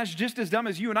Belshazzar, and that's just as dumb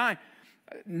as you and I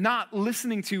not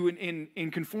listening to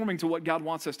and conforming to what God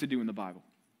wants us to do in the Bible.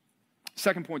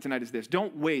 Second point tonight is this.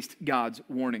 Don't waste God's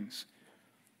warnings.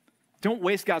 Don't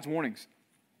waste God's warnings.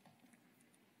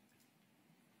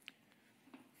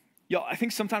 Y'all, I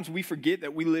think sometimes we forget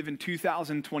that we live in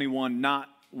 2021, not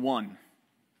one.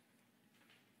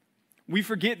 We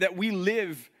forget that we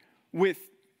live with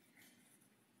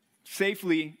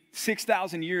safely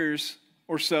 6,000 years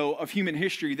or so of human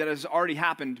history that has already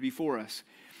happened before us.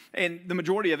 And the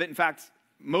majority of it, in fact,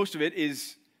 most of it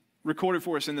is recorded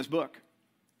for us in this book.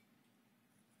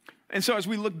 And so as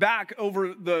we look back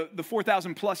over the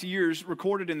 4,000 plus years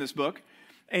recorded in this book,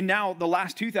 and now the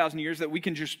last 2,000 years that we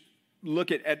can just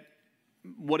look at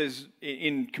what is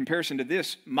in comparison to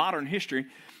this modern history,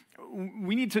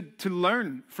 we need to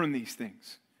learn from these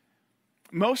things.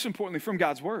 Most importantly, from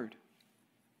God's word.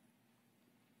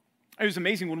 It was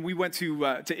amazing when we went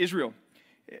to Israel.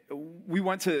 We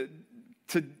went to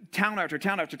town after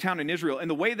town after town in Israel. And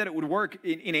the way that it would work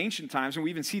in ancient times, and we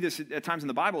even see this at times in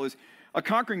the Bible, is a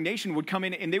conquering nation would come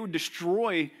in and they would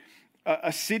destroy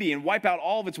a city and wipe out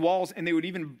all of its walls, and they would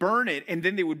even burn it, and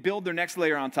then they would build their next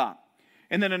layer on top.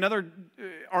 And then another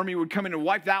army would come in and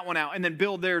wipe that one out and then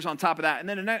build theirs on top of that.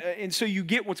 And so you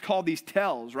get what's called these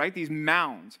tells, right? These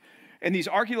mounds. And these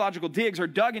archaeological digs are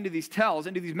dug into these tells,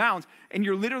 into these mounds, and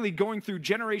you're literally going through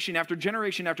generation after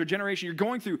generation after generation. You're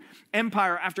going through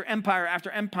empire after empire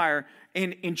after empire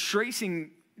and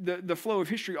tracing the flow of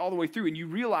history all the way through. And you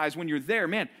realize when you're there,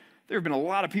 man, there have been a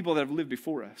lot of people that have lived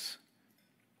before us.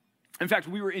 In fact,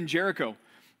 we were in Jericho,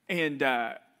 and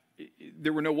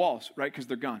there were no walls, right, because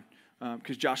they're gone.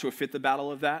 Because Joshua fit the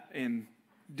battle of that and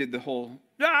did the whole,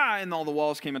 and all the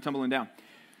walls came tumbling down.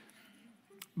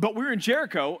 But we were in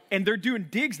Jericho, and they're doing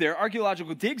digs there,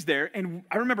 archaeological digs there, and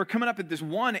I remember coming up at this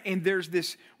one, and there's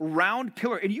this round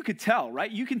pillar, and you could tell, right?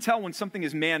 You can tell when something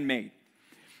is man-made.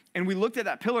 And we looked at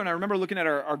that pillar, and I remember looking at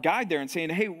our guide there and saying,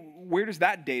 hey, where does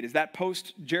that date? Is that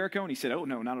post-Jericho? And he said, oh,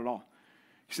 no, not at all.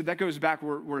 He said, that goes back,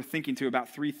 we're thinking to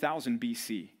about 3000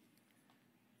 BC.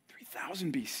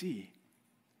 3000 BC.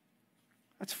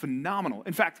 That's phenomenal.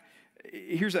 In fact,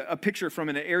 here's a picture from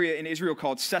an area in Israel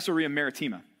called Caesarea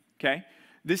Maritima, okay?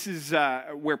 This is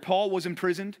where Paul was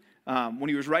imprisoned when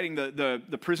he was writing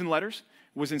the prison letters,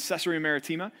 was in Caesarea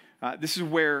Maritima. This is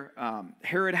where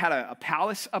Herod had a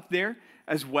palace up there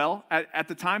as well at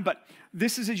the time. But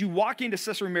this is as you walk into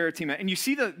Caesarea Maritima, and you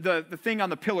see the thing on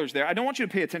the pillars there. I don't want you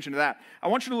to pay attention to that. I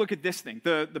want you to look at this thing,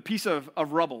 the piece of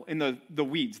rubble in the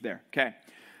weeds there, okay?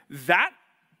 That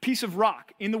piece of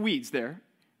rock in the weeds there,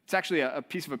 it's actually a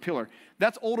piece of a pillar.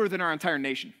 That's older than our entire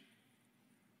nation.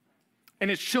 And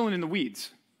it's chilling in the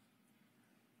weeds.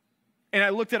 And I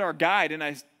looked at our guide and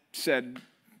I said,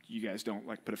 you guys don't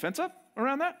put a fence up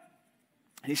around that?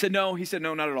 And he said, no,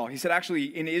 not at all. He said, actually,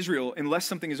 in Israel, unless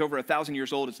something is over 1,000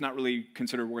 years old, it's not really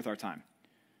considered worth our time.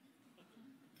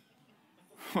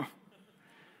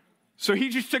 So he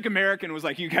just took America and was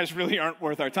like, you guys really aren't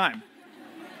worth our time.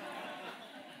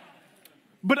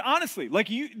 But honestly,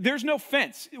 there's no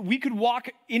fence. We could walk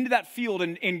into that field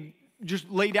and just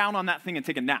lay down on that thing and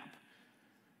take a nap.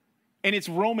 And it's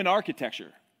Roman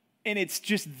architecture. And it's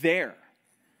just there.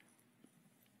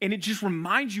 And it just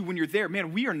reminds you when you're there,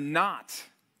 man, we are not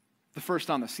the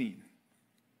first on the scene.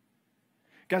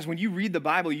 Guys, when you read the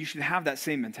Bible, you should have that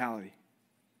same mentality.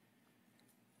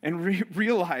 And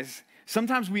realize,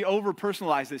 sometimes we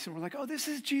over-personalize this and we're like, oh, this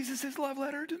is Jesus' love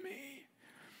letter to me.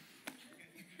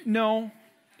 No.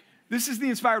 This is the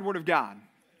inspired word of God.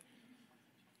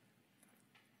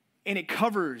 And it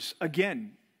covers,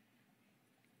 again,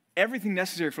 everything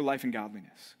necessary for life and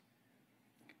godliness.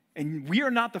 And we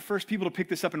are not the first people to pick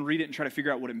this up and read it and try to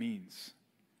figure out what it means.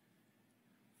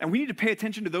 And we need to pay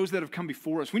attention to those that have come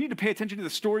before us. We need to pay attention to the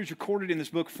stories recorded in this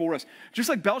book for us. Just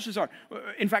like Belshazzar.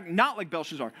 In fact, not like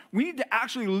Belshazzar. We need to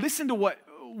actually listen to what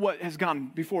has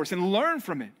gone before us and learn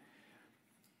from it.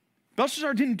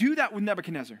 Belshazzar didn't do that with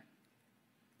Nebuchadnezzar.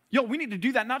 We need to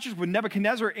do that not just with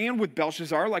Nebuchadnezzar and with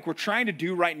Belshazzar like we're trying to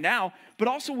do right now, but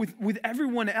also with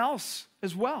everyone else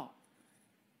as well.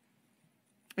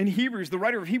 In Hebrews, the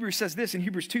writer of Hebrews says this in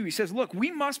Hebrews 2. He says, look,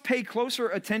 we must pay closer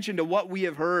attention to what we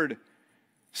have heard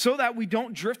so that we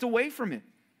don't drift away from it.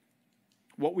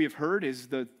 What we have heard is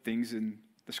the things in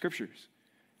the scriptures.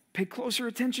 Pay closer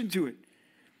attention to it.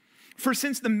 For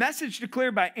since the message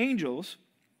declared by angels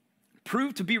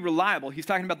proved to be reliable, he's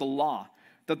talking about the law,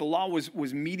 that the law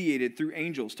was mediated through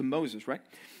angels to Moses, right?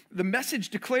 The message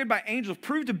declared by angels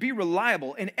proved to be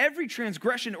reliable, and every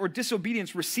transgression or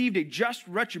disobedience received a just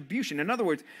retribution. In other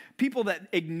words, people that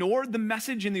ignored the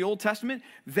message in the Old Testament,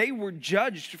 they were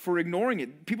judged for ignoring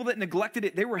it. People that neglected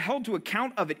it, they were held to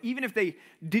account of it, even if they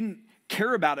didn't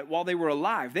care about it while they were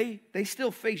alive. They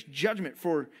still faced judgment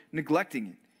for neglecting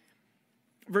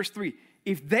it. Verse 3,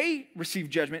 if they receive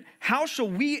judgment, how shall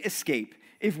we escape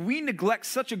if we neglect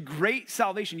such a great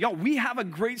salvation? Y'all, we have a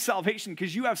great salvation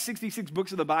because you have 66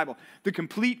 books of the Bible, the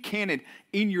complete canon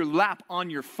in your lap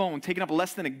on your phone, taking up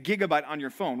less than a gigabyte on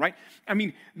your phone, right? I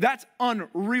mean, that's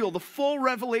unreal. The full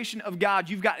revelation of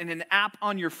God you've got in an app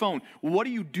on your phone. What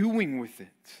are you doing with it?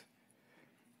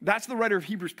 That's the writer of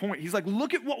Hebrews' point. He's like,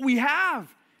 look at what we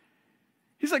have.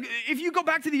 He's like, if you go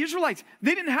back to the Israelites,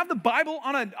 they didn't have the Bible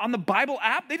on the Bible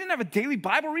app. They didn't have a daily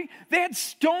Bible read. They had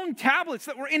stone tablets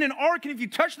that were in an ark, and if you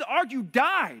touched the ark, you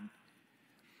died.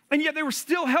 And yet they were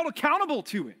still held accountable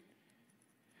to it.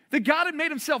 That God had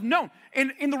made himself known.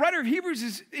 And the writer of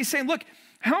Hebrews is saying, look,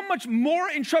 how much more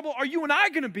in trouble are you and I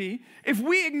going to be if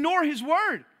we ignore his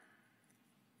word?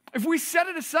 If we set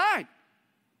it aside?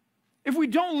 If we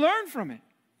don't learn from it?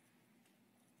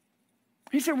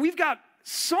 He said, we've got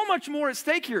so much more at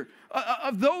stake here.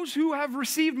 Of those who have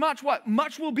received much, what?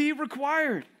 Much will be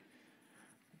required.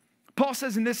 Paul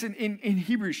says in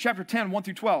Hebrews chapter 10, 1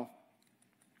 through 12.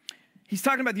 He's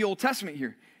talking about the Old Testament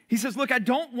here. He says, look, I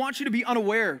don't want you to be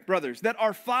unaware, brothers, that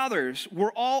our fathers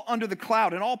were all under the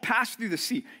cloud and all passed through the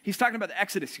sea. He's talking about the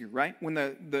Exodus here, right? When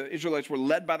the Israelites were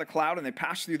led by the cloud and they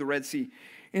passed through the Red Sea.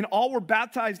 And all were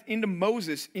baptized into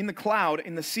Moses in the cloud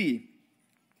in the sea.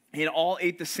 And all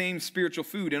ate the same spiritual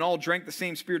food and all drank the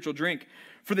same spiritual drink.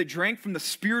 For they drank from the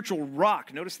spiritual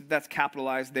rock. Notice that that's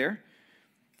capitalized there.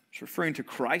 It's referring to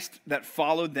Christ that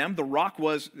followed them. The rock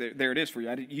was, there it is for you.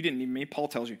 You didn't need me. Paul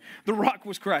tells you. The rock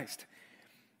was Christ.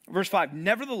 Verse 5,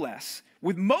 nevertheless,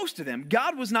 with most of them,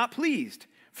 God was not pleased,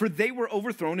 for they were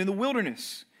overthrown in the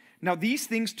wilderness. Now these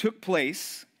things took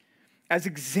place as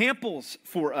examples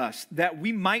for us, that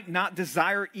we might not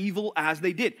desire evil as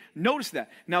they did. Notice that.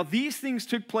 Now these things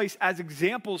took place as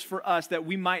examples for us, that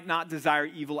we might not desire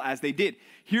evil as they did.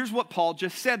 Here's what Paul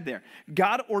just said there.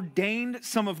 God ordained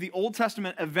some of the Old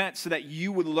Testament events so that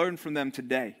you would learn from them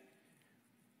today.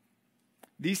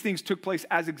 These things took place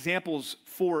as examples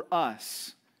for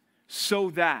us, so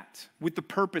that, with the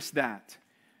purpose that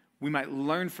we might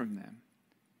learn from them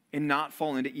and not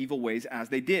fall into evil ways as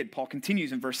they did. Paul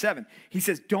continues in verse 7. He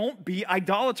says, don't be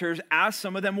idolaters as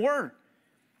some of them were.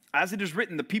 As it is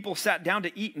written, the people sat down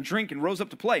to eat and drink and rose up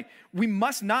to play. We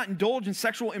must not indulge in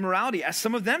sexual immorality as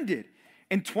some of them did.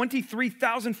 And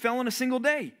 23,000 fell in a single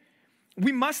day.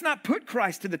 We must not put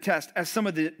Christ to the test as some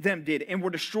of them did and were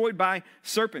destroyed by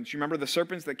serpents. You remember the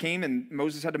serpents that came and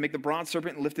Moses had to make the bronze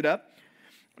serpent and lift it up?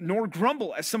 Nor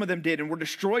grumble as some of them did and were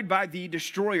destroyed by the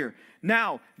destroyer.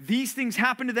 Now, these things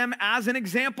happened to them as an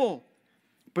example,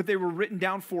 but they were written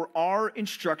down for our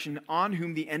instruction, on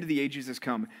whom the end of the ages has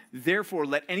come. Therefore,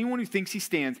 let anyone who thinks he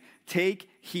stands take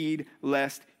heed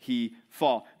lest he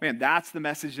fall. Man, that's the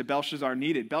message that Belshazzar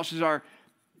needed. Belshazzar,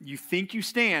 you think you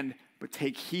stand, but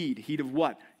take heed. Heed of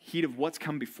what? Heed of what's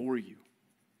come before you.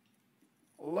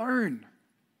 Learn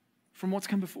from what's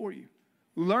come before you.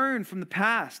 Learn from the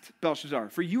past, Belshazzar.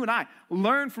 For you and I,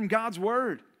 learn from God's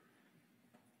word.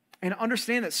 And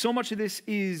understand that so much of this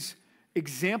is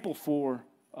example for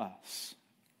us.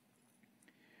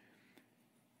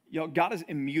 Y'all, God is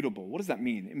immutable. What does that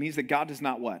mean? It means that God does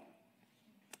not what?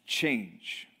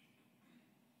 Change.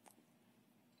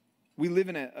 We live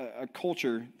in a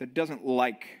culture that doesn't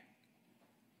like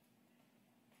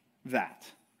that.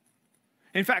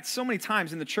 In fact, so many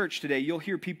times in the church today, you'll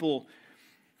hear people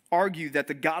argue that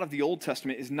the God of the Old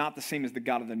Testament is not the same as the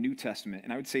God of the New Testament.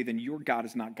 And I would say then your God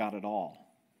is not God at all.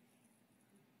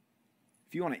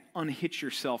 If you want to unhitch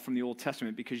yourself from the Old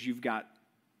Testament because you've got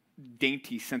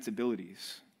dainty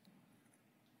sensibilities,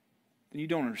 then you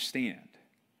don't understand.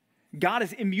 God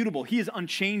is immutable. He is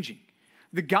unchanging.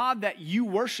 The God that you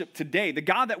worship today, the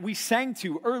God that we sang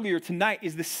to earlier tonight,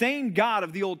 is the same God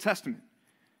of the Old Testament.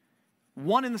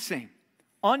 One and the same,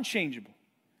 unchangeable.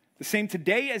 The same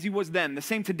today as he was then. The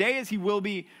same today as he will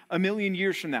be a million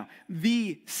years from now.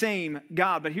 The same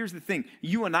God. But here's the thing.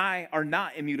 You and I are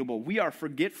not immutable. We are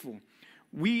forgetful.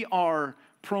 We are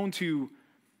prone to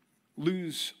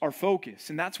lose our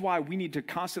focus. And that's why we need to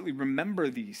constantly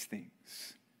remember these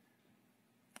things.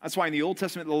 That's why in the Old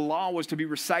Testament, the law was to be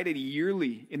recited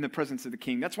yearly in the presence of the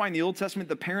king. That's why in the Old Testament,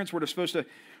 the parents were supposed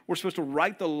to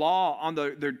write the law on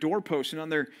their doorposts and on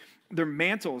their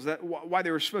mantles. That's why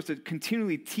they were supposed to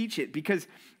continually teach it, because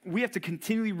we have to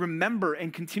continually remember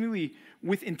and continually,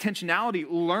 with intentionality,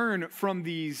 learn from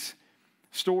these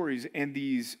stories and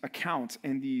these accounts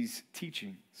and these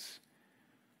teachings.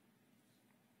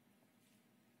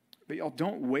 But y'all,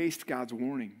 don't waste God's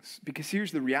warnings, because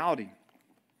here's the reality.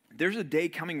 There's a day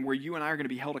coming where you and I are going to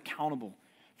be held accountable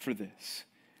for this.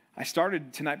 I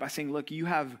started tonight by saying, look, you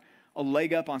have a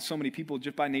leg up on so many people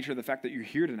just by nature of the fact that you're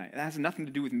here tonight. That has nothing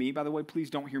to do with me, by the way. Please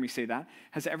don't hear me say that. It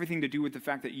has everything to do with the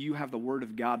fact that you have the Word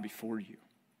of God before you.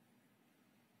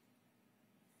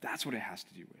 That's what it has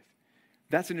to do with.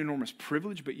 That's an enormous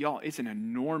privilege, but y'all, it's an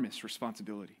enormous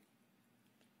responsibility.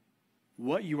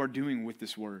 What you are doing with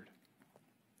this Word.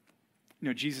 You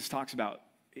know, Jesus talks about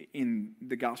in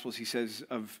the Gospels, he says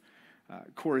of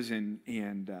Chorazin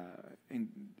and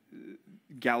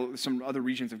some other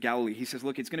regions of Galilee, he says,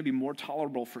 look, it's going to be more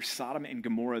tolerable for Sodom and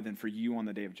Gomorrah than for you on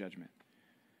the day of judgment.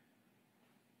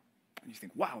 And you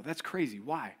think, wow, that's crazy.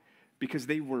 Why? Because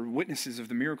they were witnesses of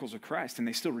the miracles of Christ and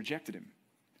they still rejected him.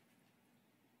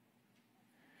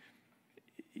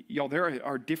 Y'all, there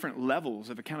are different levels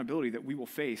of accountability that we will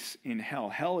face in hell.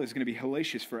 Hell is going to be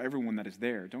hellacious for everyone that is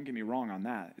there. Don't get me wrong on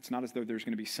that. It's not as though there's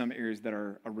going to be some areas that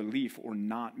are a relief or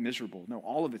not miserable. No,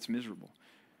 all of it's miserable.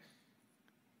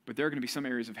 But there are going to be some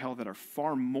areas of hell that are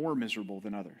far more miserable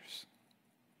than others.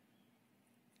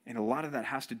 And a lot of that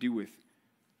has to do with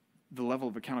the level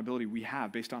of accountability we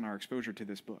have based on our exposure to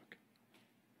this book.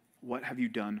 What have you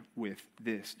done with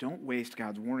this? Don't waste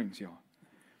God's warnings, y'all.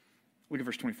 Look at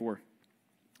verse 24.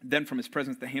 Then from his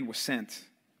presence the hand was sent.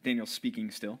 Daniel's speaking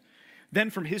still. Then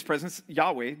from his presence,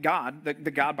 Yahweh, God,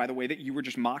 the God, by the way, that you were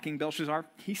just mocking, Belshazzar,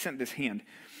 he sent this hand.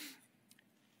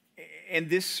 And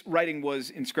this writing was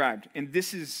inscribed. And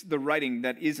this is the writing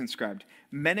that is inscribed.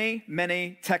 Mene,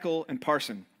 Mene, Tekel, and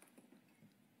Parsin.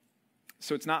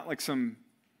 So it's not like some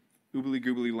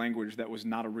oobly-goobly language that was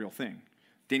not a real thing.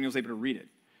 Daniel's able to read it.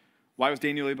 Why was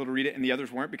Daniel able to read it and the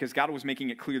others weren't? Because God was making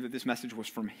it clear that this message was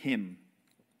from him.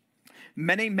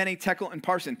 Mene, Mene, Tekel, and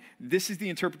Parsin. This is the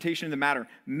interpretation of the matter.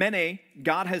 Mene,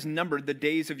 God has numbered the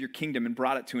days of your kingdom and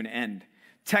brought it to an end.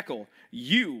 Tekel,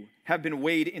 you have been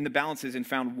weighed in the balances and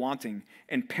found wanting.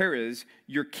 And Perez,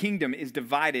 your kingdom is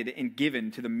divided and given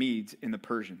to the Medes and the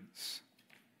Persians.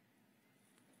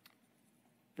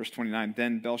 Verse 29,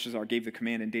 then Belshazzar gave the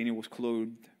command, and Daniel was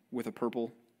clothed with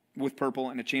purple,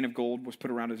 and a chain of gold was put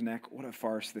around his neck. What a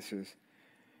farce this is.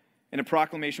 And a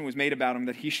proclamation was made about him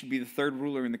that he should be the third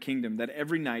ruler in the kingdom, that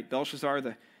every night Belshazzar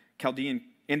the Chaldean,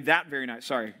 and that very night,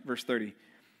 verse 30,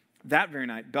 that very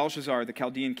night Belshazzar the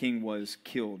Chaldean king was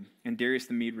killed, and Darius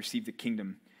the Mede received the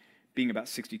kingdom, being about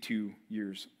 62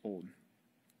 years old.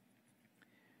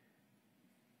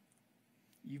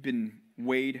 You've been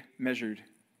weighed, measured,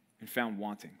 and found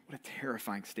wanting. What a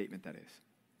terrifying statement that is.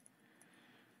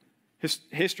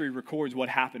 History records what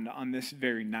happened on this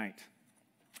very night.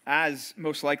 As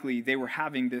most likely they were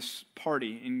having this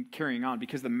party and carrying on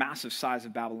because of the massive size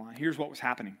of Babylon. Here's what was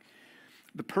happening.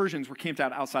 The Persians were camped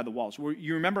out outside the walls.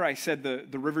 You remember I said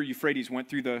the river Euphrates went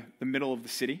through the middle of the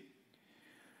city?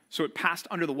 So it passed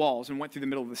under the walls and went through the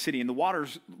middle of the city. And the water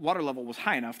level was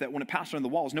high enough that when it passed under the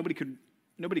walls, nobody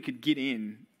could get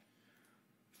in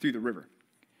through the river.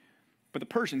 But the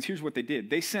Persians, here's what they did.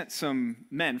 They sent some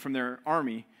men from their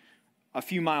army a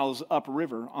few miles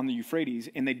upriver on the Euphrates,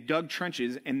 and they dug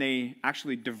trenches, and they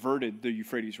actually diverted the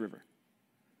Euphrates River,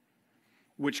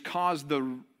 which caused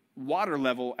the water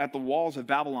level at the walls of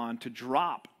Babylon to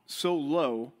drop so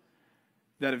low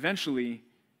that eventually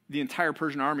the entire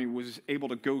Persian army was able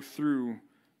to go through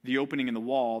the opening in the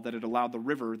wall that had allowed the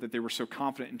river that they were so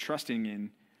confident and trusting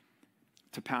in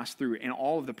to pass through. And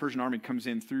all of the Persian army comes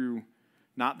in through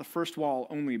not the first wall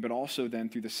only, but also then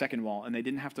through the second wall. And they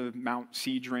didn't have to mount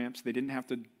siege ramps. They didn't have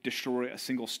to destroy a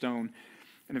single stone.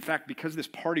 And in fact, because this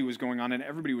party was going on and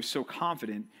everybody was so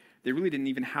confident, they really didn't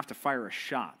even have to fire a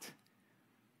shot.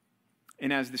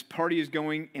 And as this party is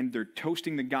going and they're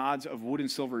toasting the gods of wood and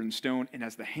silver and stone, and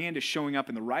as the hand is showing up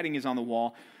and the writing is on the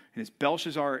wall, and as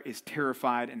Belshazzar is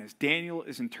terrified, and as Daniel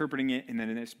is interpreting it, and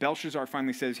then as Belshazzar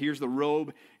finally says, here's the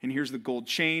robe, and here's the gold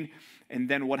chain, and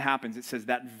then what happens? It says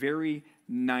that very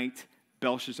night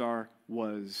Belshazzar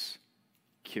was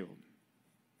killed.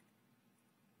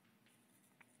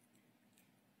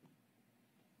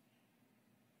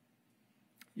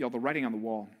 Y'all, the writing on the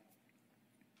wall.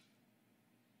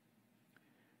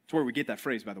 It's where we get that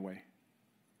phrase, by the way.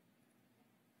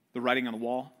 The writing on the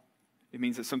wall. It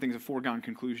means that something's a foregone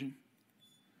conclusion.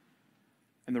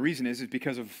 And the reason is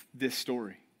because of this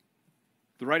story.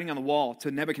 The writing on the wall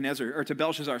to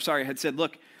Belshazzar, had said,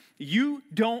 look, you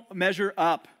don't measure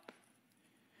up.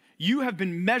 You have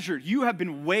been measured. You have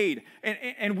been weighed.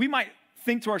 And we might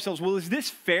think to ourselves, well, is this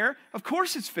fair? Of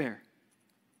course it's fair.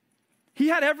 He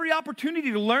had every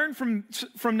opportunity to learn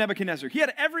from Nebuchadnezzar. He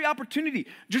had every opportunity,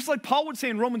 just like Paul would say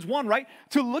in Romans 1, right?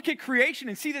 To look at creation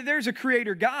and see that there's a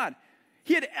creator God.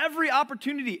 He had every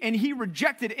opportunity, and he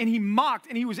rejected, and he mocked,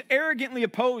 and he was arrogantly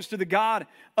opposed to the God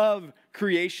of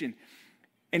creation.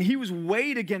 And he was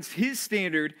weighed against his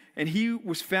standard, and he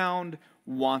was found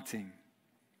wanting.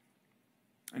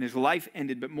 And his life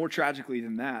ended, but more tragically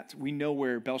than that, we know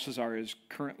where Belshazzar is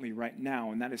currently right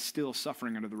now, and that is still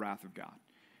suffering under the wrath of God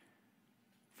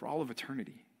for all of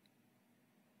eternity.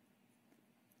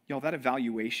 Y'all, that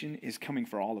evaluation is coming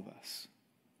for all of us.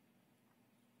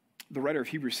 The writer of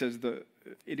Hebrews says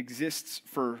it exists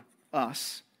for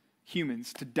us,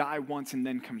 humans, to die once and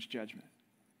then comes judgment.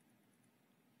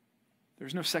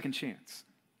 There's no second chance.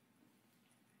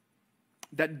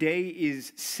 That day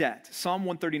is set. Psalm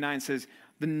 139 says,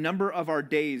 the number of our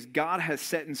days God has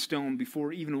set in stone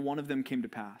before even one of them came to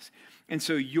pass. And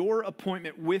so your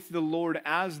appointment with the Lord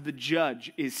as the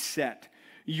judge is set.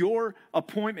 Your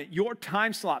appointment, your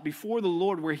time slot before the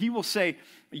Lord where he will say,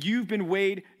 you've been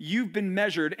weighed, you've been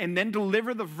measured, and then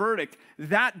deliver the verdict,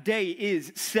 that day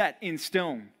is set in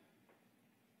stone.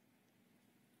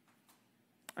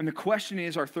 And the question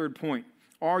is our third point,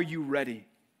 are you ready?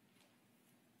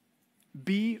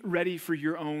 Be ready for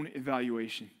your own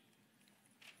evaluation.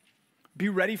 Be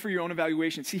ready for your own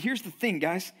evaluation. See, here's the thing,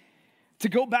 guys. To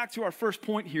go back to our first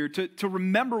point here, to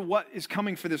remember what is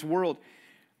coming for this world,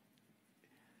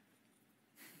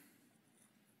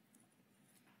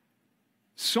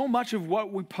 so much of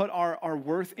what we put our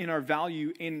worth and our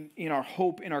value in our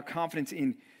hope and our confidence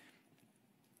in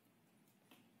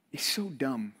is so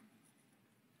dumb.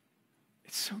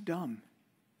 It's so dumb.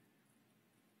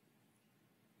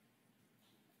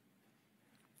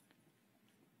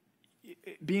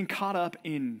 Being caught up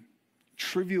in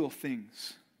trivial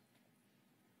things,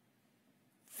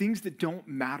 things that don't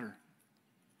matter,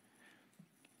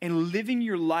 and living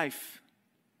your life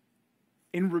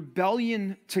in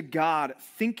rebellion to God,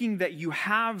 thinking that you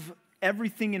have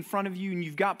everything in front of you and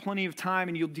you've got plenty of time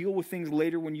and you'll deal with things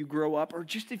later when you grow up, or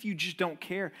just if you just don't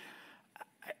care.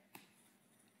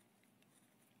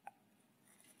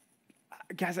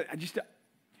 Guys,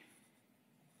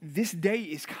 this day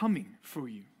is coming for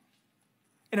you.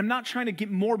 And I'm not trying to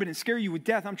get morbid and scare you with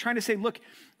death. I'm trying to say, look,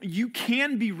 you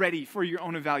can be ready for your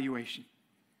own evaluation.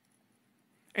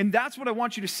 And that's what I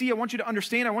want you to see. I want you to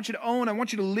understand. I want you to own. I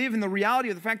want you to live in the reality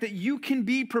of the fact that you can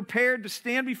be prepared to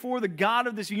stand before the God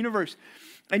of this universe.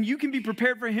 And you can be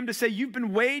prepared for him to say, you've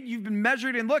been weighed, you've been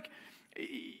measured, and look,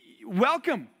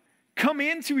 welcome. Come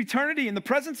into eternity in the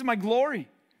presence of my glory.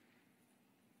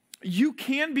 You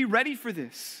can be ready for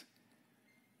this.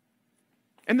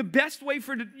 And the best way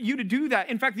for you to do that,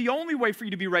 in fact, the only way for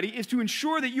you to be ready, is to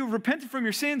ensure that you have repented from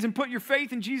your sins and put your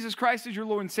faith in Jesus Christ as your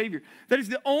Lord and Savior. That is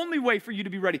the only way for you to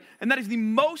be ready. And that is the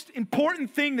most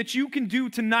important thing that you can do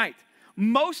tonight.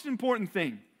 Most important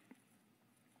thing.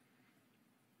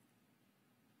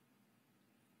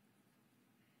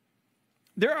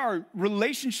 There are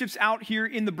relationships out here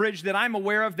in the bridge that I'm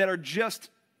aware of that are just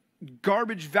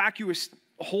garbage, vacuous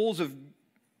holes of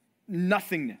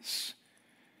nothingness.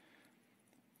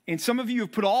 And some of you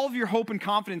have put all of your hope and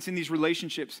confidence in these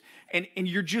relationships, and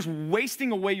you're just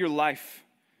wasting away your life.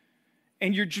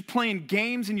 And you're just playing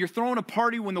games, and you're throwing a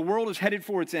party when the world is headed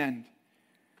for its end.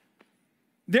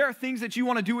 There are things that you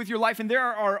want to do with your life, and there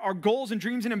are goals and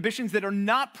dreams and ambitions that are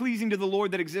not pleasing to the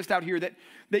Lord that exist out here that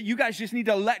you guys just need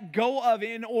to let go of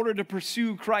in order to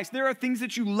pursue Christ. There are things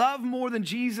that you love more than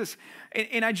Jesus,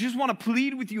 and I just want to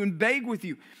plead with you and beg with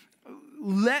you.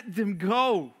 Let them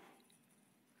go.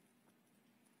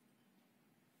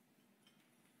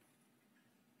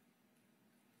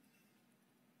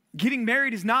 Getting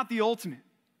married is not the ultimate.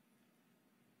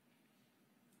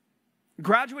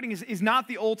 Graduating is not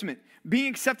the ultimate. Being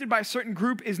accepted by a certain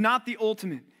group is not the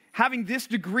ultimate. Having this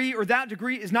degree or that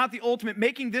degree is not the ultimate.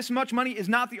 Making this much money is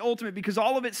not the ultimate, because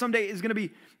all of it someday is going to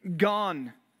be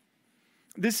gone.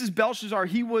 This is Belshazzar.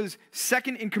 He was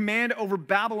second in command over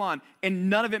Babylon, and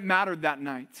none of it mattered that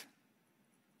night.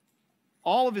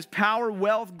 All of his power,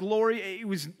 wealth, glory,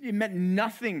 it meant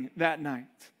nothing that night.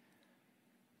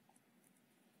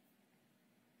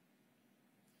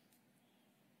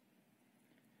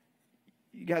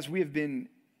 You guys, we have been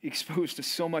exposed to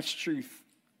so much truth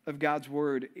of God's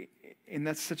word, and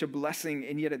that's such a blessing,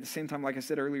 and yet at the same time, like I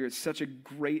said earlier, it's such a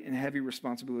great and heavy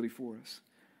responsibility for us.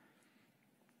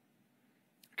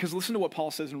 Because listen to what Paul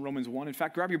says in Romans 1. In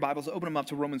fact, grab your Bibles, open them up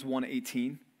to Romans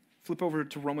 1:18. Flip over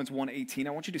to Romans 1:18.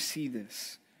 I want you to see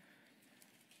this.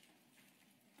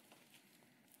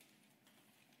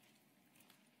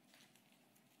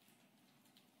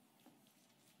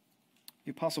 The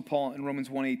Apostle Paul in Romans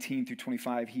 1:18 through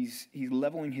 25, he's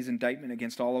leveling his indictment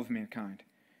against all of mankind.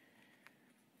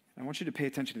 I want you to pay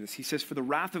attention to this. He says, "For the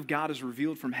wrath of God is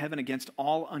revealed from heaven against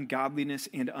all ungodliness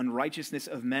and unrighteousness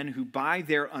of men who by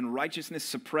their unrighteousness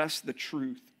suppress the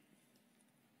truth."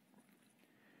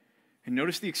 And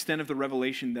notice the extent of the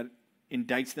revelation that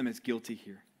indicts them as guilty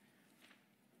here.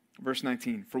 Verse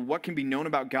 19, "For what can be known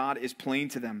about God is plain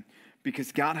to them,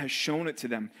 because God has shown it to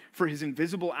them. For his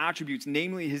invisible attributes,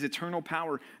 namely his eternal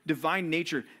power, divine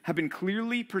nature, have been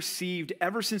clearly perceived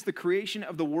ever since the creation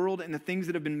of the world and the things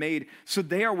that have been made. So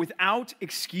they are without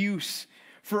excuse.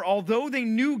 For although they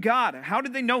knew God," how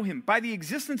did they know him? By the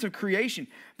existence of creation.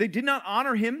 "They did not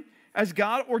honor him as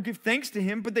God or give thanks to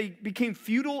him, but they became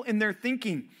futile in their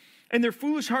thinking. And their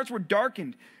foolish hearts were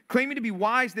darkened. Claiming to be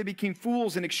wise, they became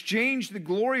fools and exchanged the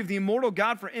glory of the immortal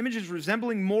God for images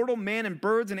resembling mortal man and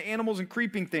birds and animals and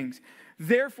creeping things.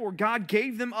 Therefore, God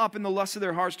gave them up in the lust of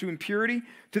their hearts to impurity,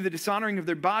 to the dishonoring of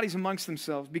their bodies amongst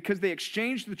themselves, because they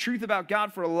exchanged the truth about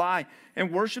God for a lie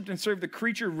and worshiped and served the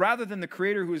creature rather than the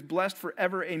Creator, who is blessed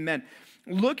forever. Amen."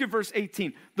 Look at verse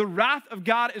 18. "The wrath of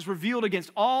God is revealed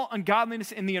against all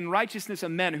ungodliness and the unrighteousness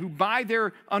of men, who by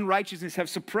their unrighteousness have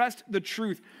suppressed the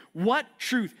truth." What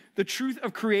truth? The truth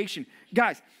of creation.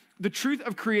 Guys, the truth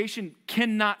of creation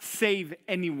cannot save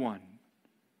anyone.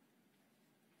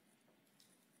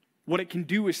 What it can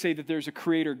do is say that there's a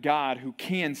creator God who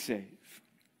can save.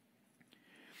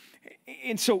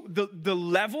 And so the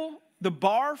level, the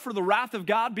bar for the wrath of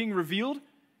God being revealed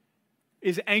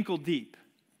is ankle deep.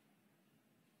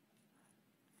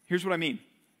 Here's what I mean.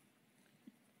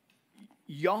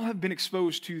 Y'all have been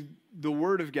exposed to the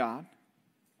Word of God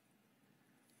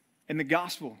and the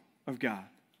gospel of God,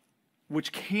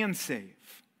 which can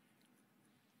save.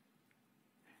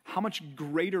 How much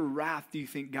greater wrath do you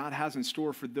think God has in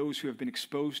store for those who have been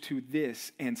exposed to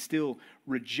this and still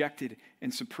rejected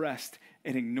and suppressed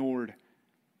and ignored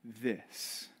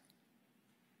this?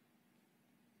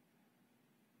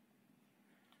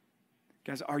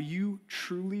 Guys, are you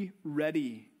truly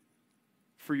ready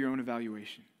for your own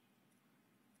evaluation?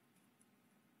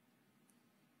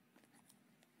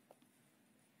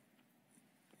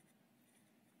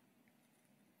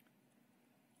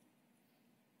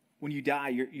 When you die,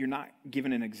 you're not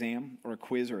given an exam or a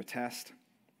quiz or a test.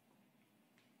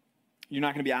 You're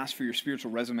not going to be asked for your spiritual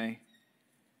resume.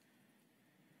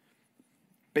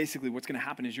 Basically, what's going to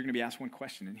happen is you're going to be asked one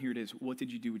question, and here it is. What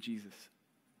did you do with Jesus?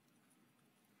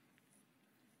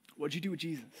 What did you do with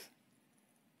Jesus?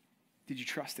 Did you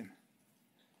trust him?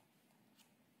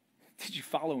 Did you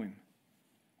follow him?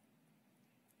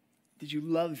 Did you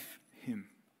love him?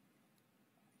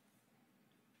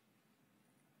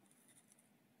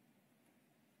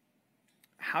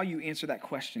 How you answer that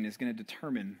question is going to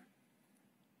determine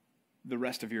the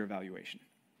rest of your evaluation.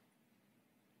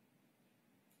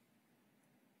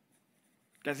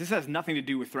 Guys, this has nothing to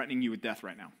do with threatening you with death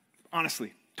right now.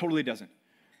 Honestly, totally doesn't.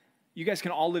 You guys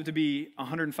can all live to be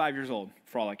 105 years old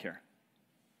for all I care.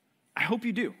 I hope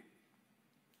you do.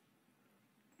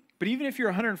 But even if you're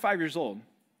 105 years old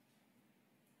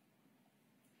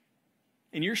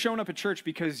and you're showing up at church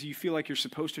because you feel like you're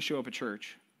supposed to show up at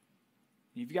church,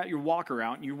 you've got your walker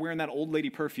out and you're wearing that old lady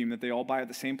perfume that they all buy at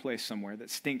the same place somewhere that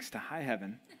stinks to high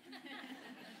heaven,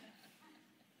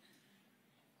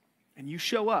 and you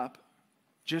show up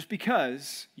just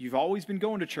because you've always been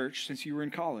going to church since you were in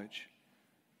college,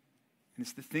 and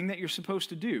it's the thing that you're supposed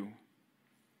to do,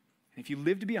 and if you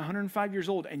live to be 105 years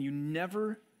old and you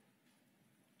never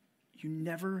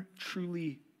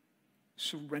truly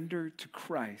surrender to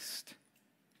Christ,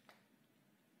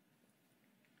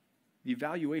 the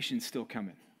evaluation's still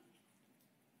coming.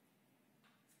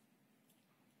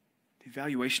 The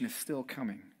evaluation is still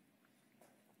coming.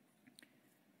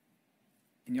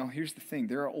 And y'all, here's the thing.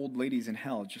 There are old ladies in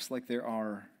hell, just like there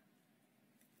are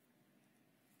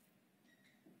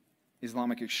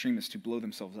Islamic extremists who blow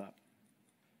themselves up.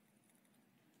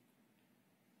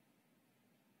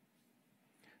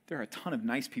 There are a ton of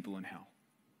nice people in hell.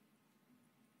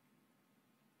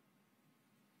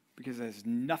 Because it has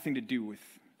nothing to do with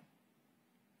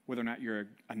whether or not you're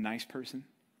a nice person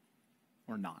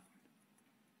or not.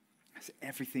 It has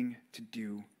everything to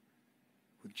do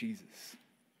with Jesus.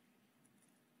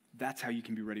 That's how you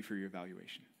can be ready for your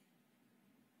evaluation.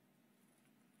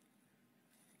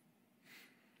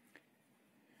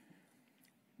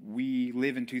 We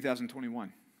live in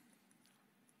 2021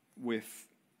 with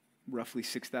roughly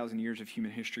 6,000 years of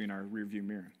human history in our rearview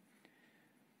mirror.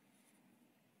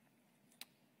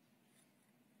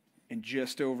 And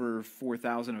just over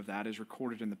 4,000 of that is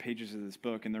recorded in the pages of this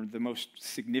book. And they're the most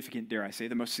significant, dare I say,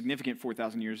 the most significant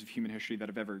 4,000 years of human history that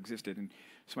have ever existed. And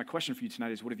so my question for you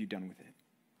tonight is, what have you done with it?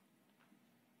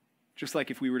 Just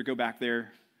like if we were to go back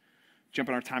there, jump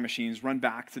in our time machines, run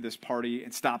back to this party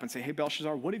and stop and say, hey,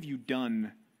 Belshazzar, what have you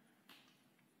done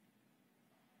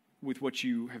with what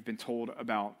you have been told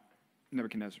about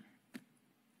Nebuchadnezzar?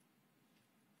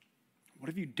 What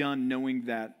have you done knowing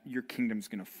that your kingdom's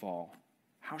going to fall?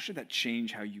 How should that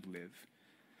change how you live?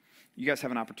 You guys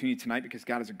have an opportunity tonight because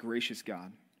God is a gracious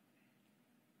God.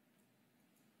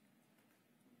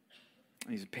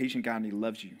 And he's a patient God and he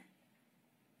loves you.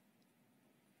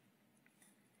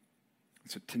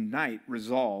 So tonight,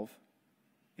 resolve,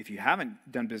 if you haven't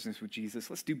done business with Jesus,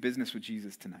 let's do business with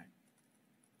Jesus tonight.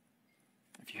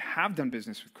 If you have done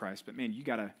business with Christ, but man, you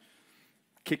got to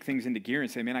kick things into gear and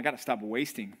say, man, I got to stop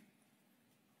wasting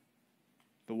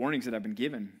the warnings that I've been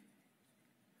given.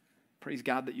 Praise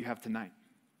God that you have tonight.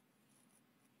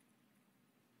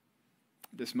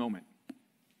 This moment.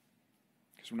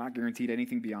 Because we're not guaranteed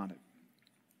anything beyond it.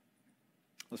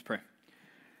 Let's pray.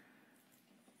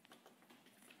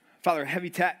 Father, heavy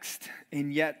text,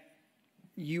 and yet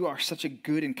you are such a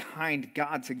good and kind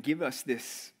God to give us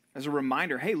this as a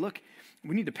reminder. Hey, look,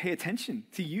 we need to pay attention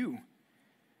to you.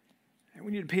 And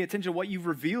we need to pay attention to what you've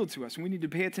revealed to us. And we need to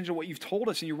pay attention to what you've told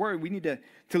us in your word. We need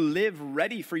to live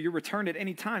ready for your return at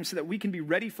any time so that we can be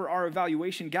ready for our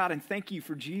evaluation. God, and thank you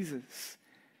for Jesus.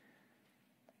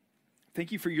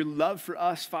 Thank you for your love for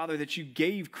us, Father, that you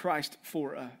gave Christ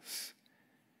for us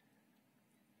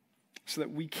so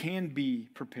that we can be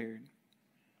prepared.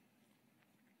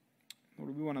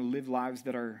 Lord, we want to live lives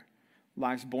that are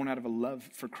lives born out of a love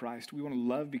for Christ. We want to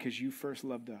love because you first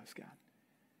loved us, God.